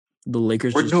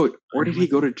Lakers or did he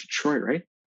go to Detroit? Right.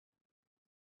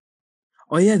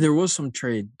 Oh yeah, there was some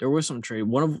trade.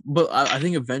 But I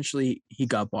think eventually he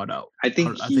got bought out. I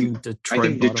think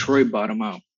Detroit bought him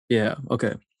out. Yeah.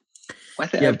 Okay. Why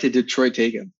the F did Detroit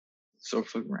take him? So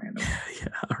fucking random. Yeah,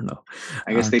 I don't know.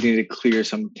 I guess they needed to clear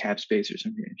some cap space or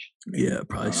something. Yeah,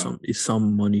 probably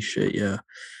some money shit. Yeah,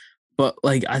 but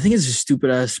like I think it's a stupid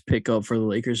ass pickup for the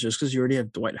Lakers just because you already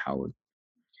have Dwight Howard.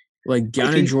 Like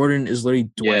DeAndre Jordan is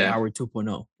literally Dwight Howard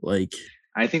 2.0. Like,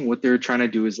 I think what they're trying to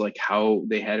do is like how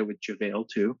they had it with JaVale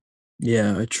too.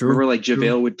 Yeah, true. Remember, like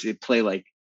JaVale would play like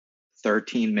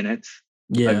 13 minutes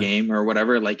a game or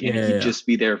whatever, like, and he'd just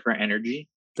be there for energy.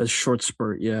 That short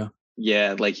spurt, yeah.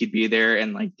 Yeah, like he'd be there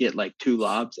and like get like 2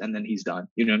 lobs and then he's done.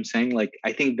 You know what I'm saying? Like,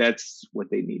 I think that's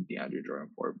what they need DeAndre Jordan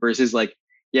for. Versus like,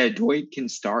 yeah, Dwight can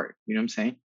start. You know what I'm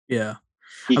saying? Yeah,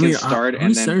 he can start. How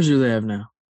many centers do they have now?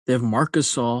 They have Marc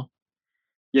Gasol.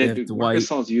 Yeah, dude, Marc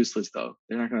Gasol's useless though.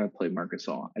 They're not gonna play Marc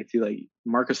Gasol. I feel like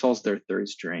Marc Gasol's their third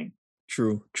string.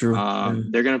 True.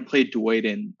 They're gonna play Dwight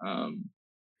and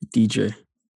DJ.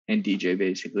 And DJ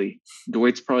basically.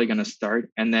 Dwight's probably gonna start,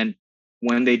 and then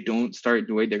when they don't start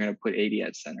Dwight, they're gonna put AD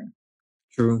at center.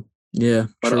 True. Yeah.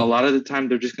 But a lot of the time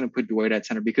they're just gonna put Dwight at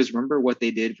center because remember what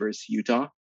they did versus Utah?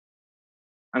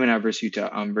 I mean, not versus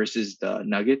Utah, versus the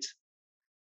Nuggets.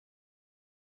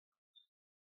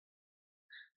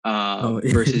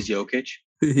 Versus Jokic.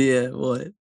 Yeah, what?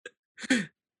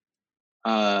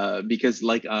 Because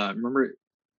like remember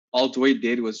all Dwight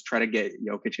did was try to get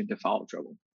Jokic into foul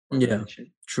trouble. Yeah,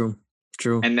 true.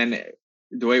 And then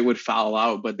Dwight would foul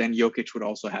out, but then Jokic would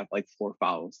also have like 4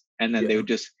 fouls. And then they would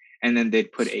just and then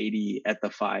they'd put AD at the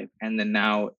 5, and then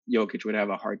now Jokic would have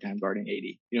a hard time guarding AD.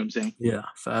 You know what I'm saying? Yeah,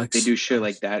 facts. They do shit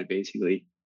like Facts. that basically.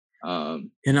 Yeah,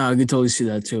 no, I could totally see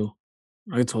that too.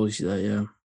 I could totally see that. Yeah,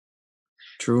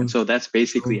 true. And so that's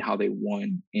basically True. how they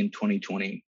won in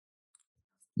 2020.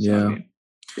 So I Yeah, mean,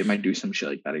 they might do some shit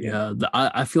like that again. yeah.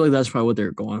 I feel like that's probably what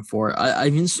they're going for. I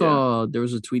even Yeah. saw there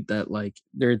was a tweet that like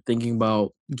they're thinking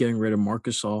about getting rid of Marc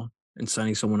Gasol and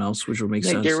signing someone else, which would make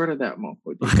Yeah, sense. get rid of that mofo,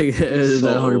 dude. Like He's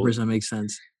that so 100% makes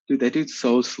sense. dude, that dude's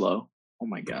so slow. Oh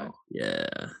my god. Bro, yeah.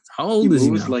 How He old is he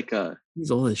moves now? like a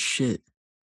He's old as shit.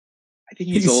 I think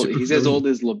he's old. He's as really- old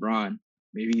as LeBron.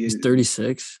 Maybe he's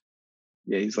 36.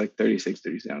 Yeah, he's like 36,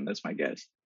 37. That's my guess.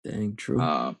 Dang, true.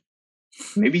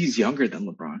 Maybe he's younger than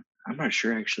LeBron. I'm not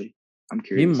sure actually. I'm He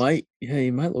curious. might, yeah,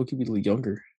 he might low-key be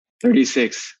younger.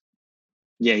 36.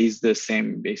 Yeah, he's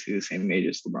basically the same age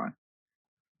as LeBron.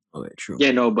 Okay, true.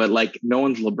 Yeah, no, but like no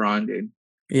one's LeBron, dude.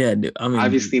 Yeah, dude, I mean,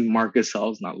 Obviously Marc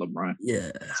Gasol's not LeBron.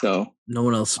 yeah. So No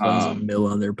one else spends a mill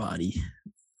on their body.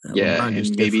 yeah, LeBron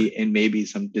just and maybe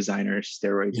some designer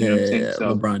steroids. You know what I'm saying?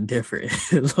 So LeBron different.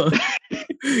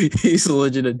 He's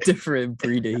legit a different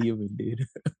breed of human, dude.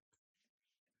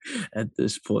 At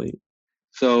this point.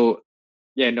 So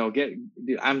yeah, no, dude,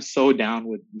 I'm so down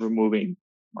with removing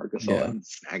Marc Gasol Yeah. and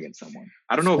snagging someone.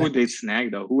 I don't know who they'd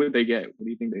snag though. Who would they get? What do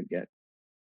you think they'd get?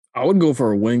 I would go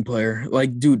for a wing player.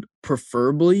 Like, dude,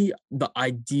 preferably the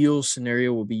ideal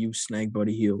scenario would be you snag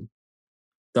Buddy Hield.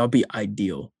 That would be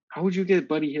ideal. How would you get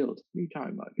Buddy Hield? What are you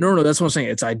talking about? No, that's what I'm saying.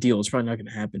 It's ideal. It's probably not going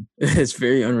to happen. It's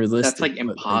very unrealistic. That's like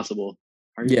impossible.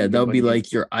 Yeah, that would be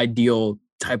like your ideal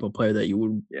type of player that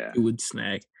you would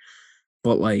snag.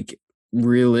 But like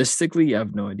realistically, I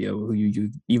have no idea who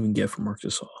you even get from Marc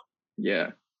Gasol.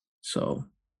 Yeah. So.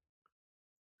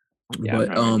 Yeah, but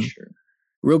I'm not really sure.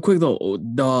 Real quick though,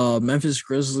 the Memphis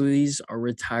Grizzlies are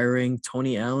retiring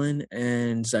Tony Allen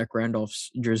and Zach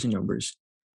Randolph's jersey numbers,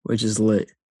 which is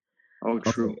lit. Oh,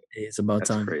 true. It's about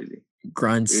time. Crazy.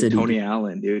 Grind dude, City. Tony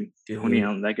Allen, dude. Tony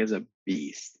Allen, that guy's a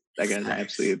beast. That guy's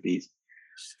absolutely a beast.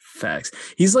 Facts.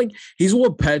 He's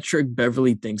what Patrick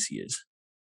Beverly thinks he is.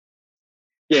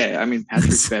 Yeah, I mean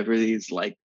Patrick Beverly is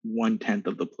like 1/10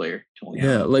 of the player. Tony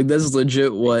Allen. Like that's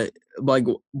legit what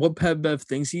Pat Bev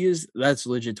thinks he is. That's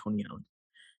legit Tony Allen.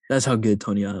 That's how good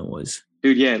Tony Allen was.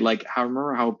 Dude, yeah, like I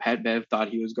remember how Pat Bev thought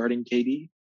he was guarding KD.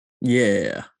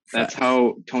 Yeah. That's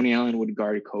how Tony Allen would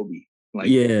guard Kobe. Like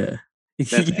yeah.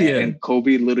 And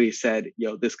Kobe literally said,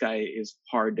 "Yo, this guy is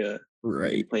hard to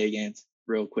play against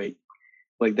real quick."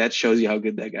 Like that shows you how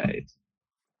good that guy is.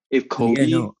 If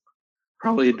Kobe,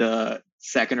 probably the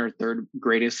second or third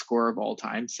greatest scorer of all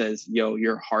time, says, "Yo,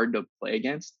 you're hard to play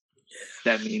against,"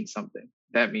 that means something.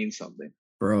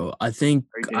 Bro, I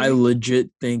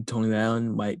legit think Tony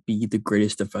Allen might be the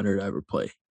greatest defender to ever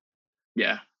play.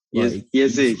 Yeah, he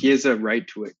has a right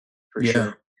to it for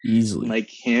sure. Easily.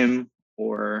 Like him,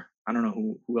 or I don't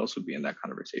know who else would be in that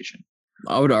conversation.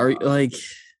 I would argue like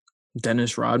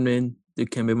Dennis Rodman,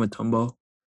 Dikembe Mutombo.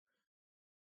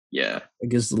 Yeah, I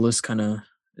guess the list kind of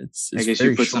I guess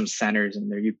you put some centers in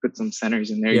there. Yeah,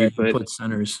 you put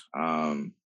centers.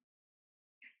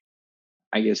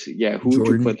 I guess who would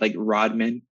you put? Like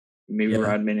Rodman, maybe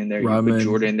Rodman in there. You put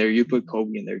Jordan in there. You put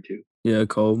Kobe in there too. Yeah,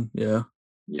 Kobe. Yeah.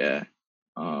 Yeah.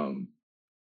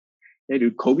 Yeah,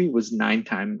 dude. Kobe was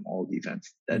 9-time All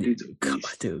Defense. That dude's a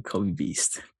beast. Dude, Kobe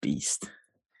beast.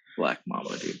 Black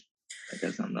Mamba, dude. That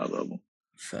guy's on another level.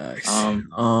 Facts.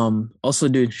 Also,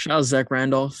 dude, shout out Zach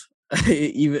Randolph.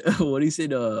 Even what he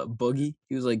said, Boogie.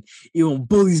 He was like, even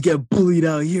bullies get bullied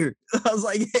out here. I was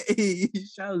like, hey,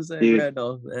 shout out Zach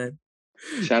Randolph, man.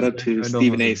 Shout out to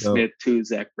Stephen A. Smith too,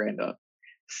 Zach Randolph.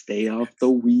 Stay off the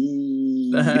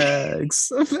weed.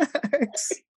 Facts.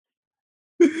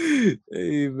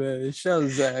 Hey man, shout out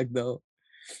Zach though.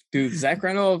 Dude, Zach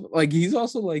Randolph, like he's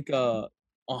also like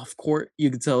off court. You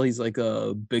can tell he's like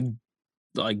a big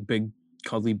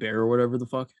cuddly bear or whatever the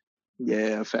fuck.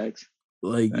 Yeah, facts.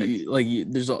 Like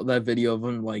there's that video of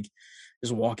him like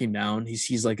just walking down. He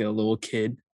sees like a little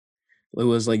kid who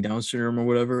was like Down syndrome or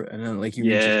whatever, and then like he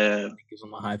gives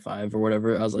him a high five or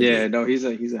whatever. I was like, no, he's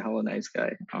a hella nice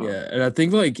guy. Yeah, and I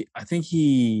think I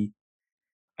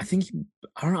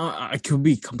don't know. I could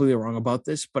be completely wrong about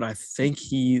this, but I think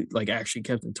he like actually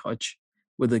kept in touch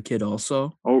with the kid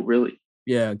also. Oh, really?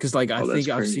 Yeah, because like I think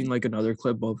I've seen like another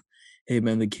clip of, hey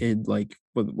man, the kid like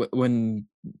when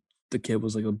the kid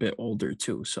was like a bit older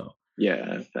too. So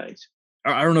yeah, thanks.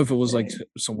 I don't know if it was like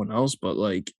someone else, but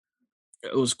like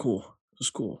it was cool.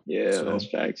 Yeah, so, that's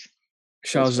facts.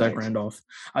 Shout out Zach Randolph.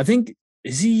 I think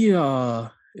is he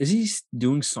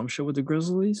doing some shit with the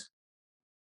Grizzlies?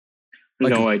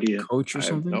 Like no idea. Coach or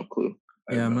something? No clue.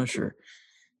 I'm not sure.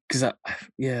 Cause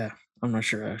I'm not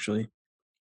sure actually.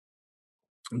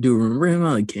 Dude, remember him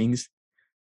on the Kings?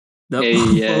 That Hey,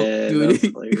 yeah, that dude, was he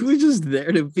was hilarious. just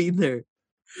there to be there.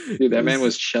 Dude, He that man was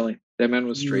was chilling. That man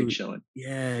was straight dude, chilling.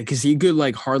 yeah, because he could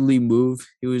like hardly move.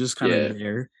 He was just kind of Yeah.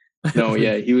 there. No, Like,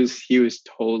 yeah, he was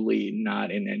totally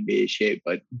not in NBA shape,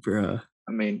 but bruh,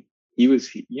 I mean, he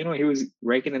was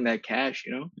raking in that cash,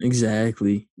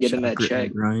 exactly. getting Shout that grit and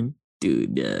check. grind.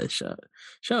 Dude, yeah, shout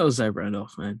out Zach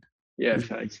Randolph, man. Yeah, He's a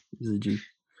G. facts. He's a G.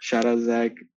 Shout out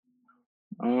Zach.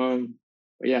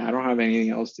 But yeah, I don't have anything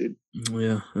else, dude.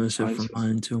 Yeah, that's it for Honestly.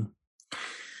 mine too.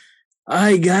 All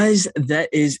right, guys, that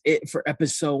is it for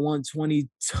episode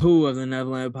 122 of the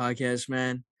Neverland Podcast,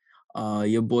 man.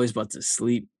 Your boy's about to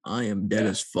sleep. I am dead Yeah,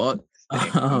 as fuck.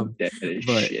 same. I'm Um, dead as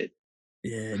but shit.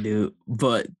 yeah, dude.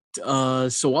 But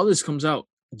so while this comes out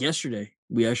yesterday,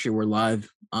 we actually were live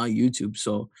on YouTube.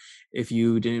 So if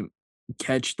you didn't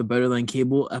catch the Better Than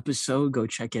Cable episode, go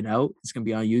check it out. It's gonna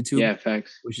be on YouTube, Yeah,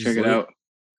 facts. which is Check it lit. out.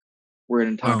 We're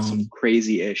gonna talk some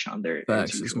crazy ish on there as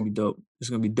Facts. It's gonna usual. be dope. It's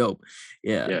gonna be dope.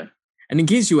 Yeah. Yeah. And in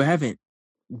case you haven't,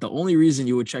 the only reason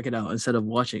you would check it out instead of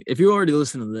watching, if you already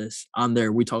listen to this on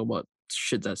there, we talk about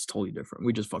shit that's totally different.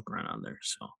 We just fuck around on there.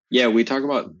 So Yeah, we talk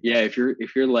about if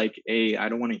you're like, hey, I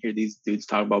don't want to hear these dudes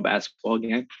talk about basketball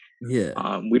again.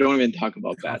 yeah, We don't even talk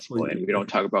about basketball and completely we don't different.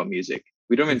 talk about music.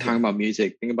 We don't even talk Exactly. about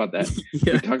music. Think about that. We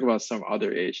Yeah. talk about some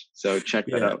other ish. So check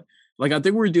that Yeah. out. Like I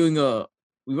think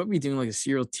we might be doing like a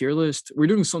serial tier list. We're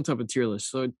doing some type of tier list.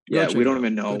 So go Yeah, we check it don't out.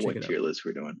 even know Go check what it out. tier list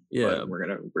we're doing, Yeah. but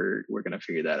we're gonna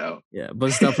figure that out. Yeah. But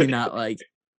it's definitely not like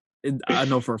I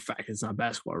know for a fact it's not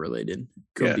basketball related.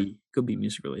 Yeah. Could be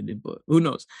music related, but who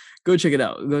knows? Go check it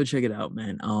out. Go check it out,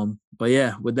 man. But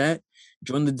yeah, with that,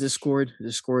 join the Discord.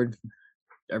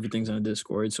 Everything's on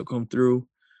Discord. So come through.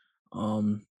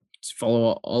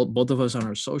 Follow all both of us on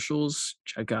our socials.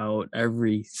 Check out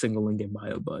every single link in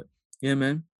bio. But yeah,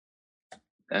 man.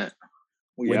 That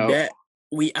we With out. that,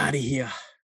 we out of here.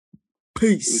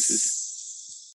 Deuces. Peace.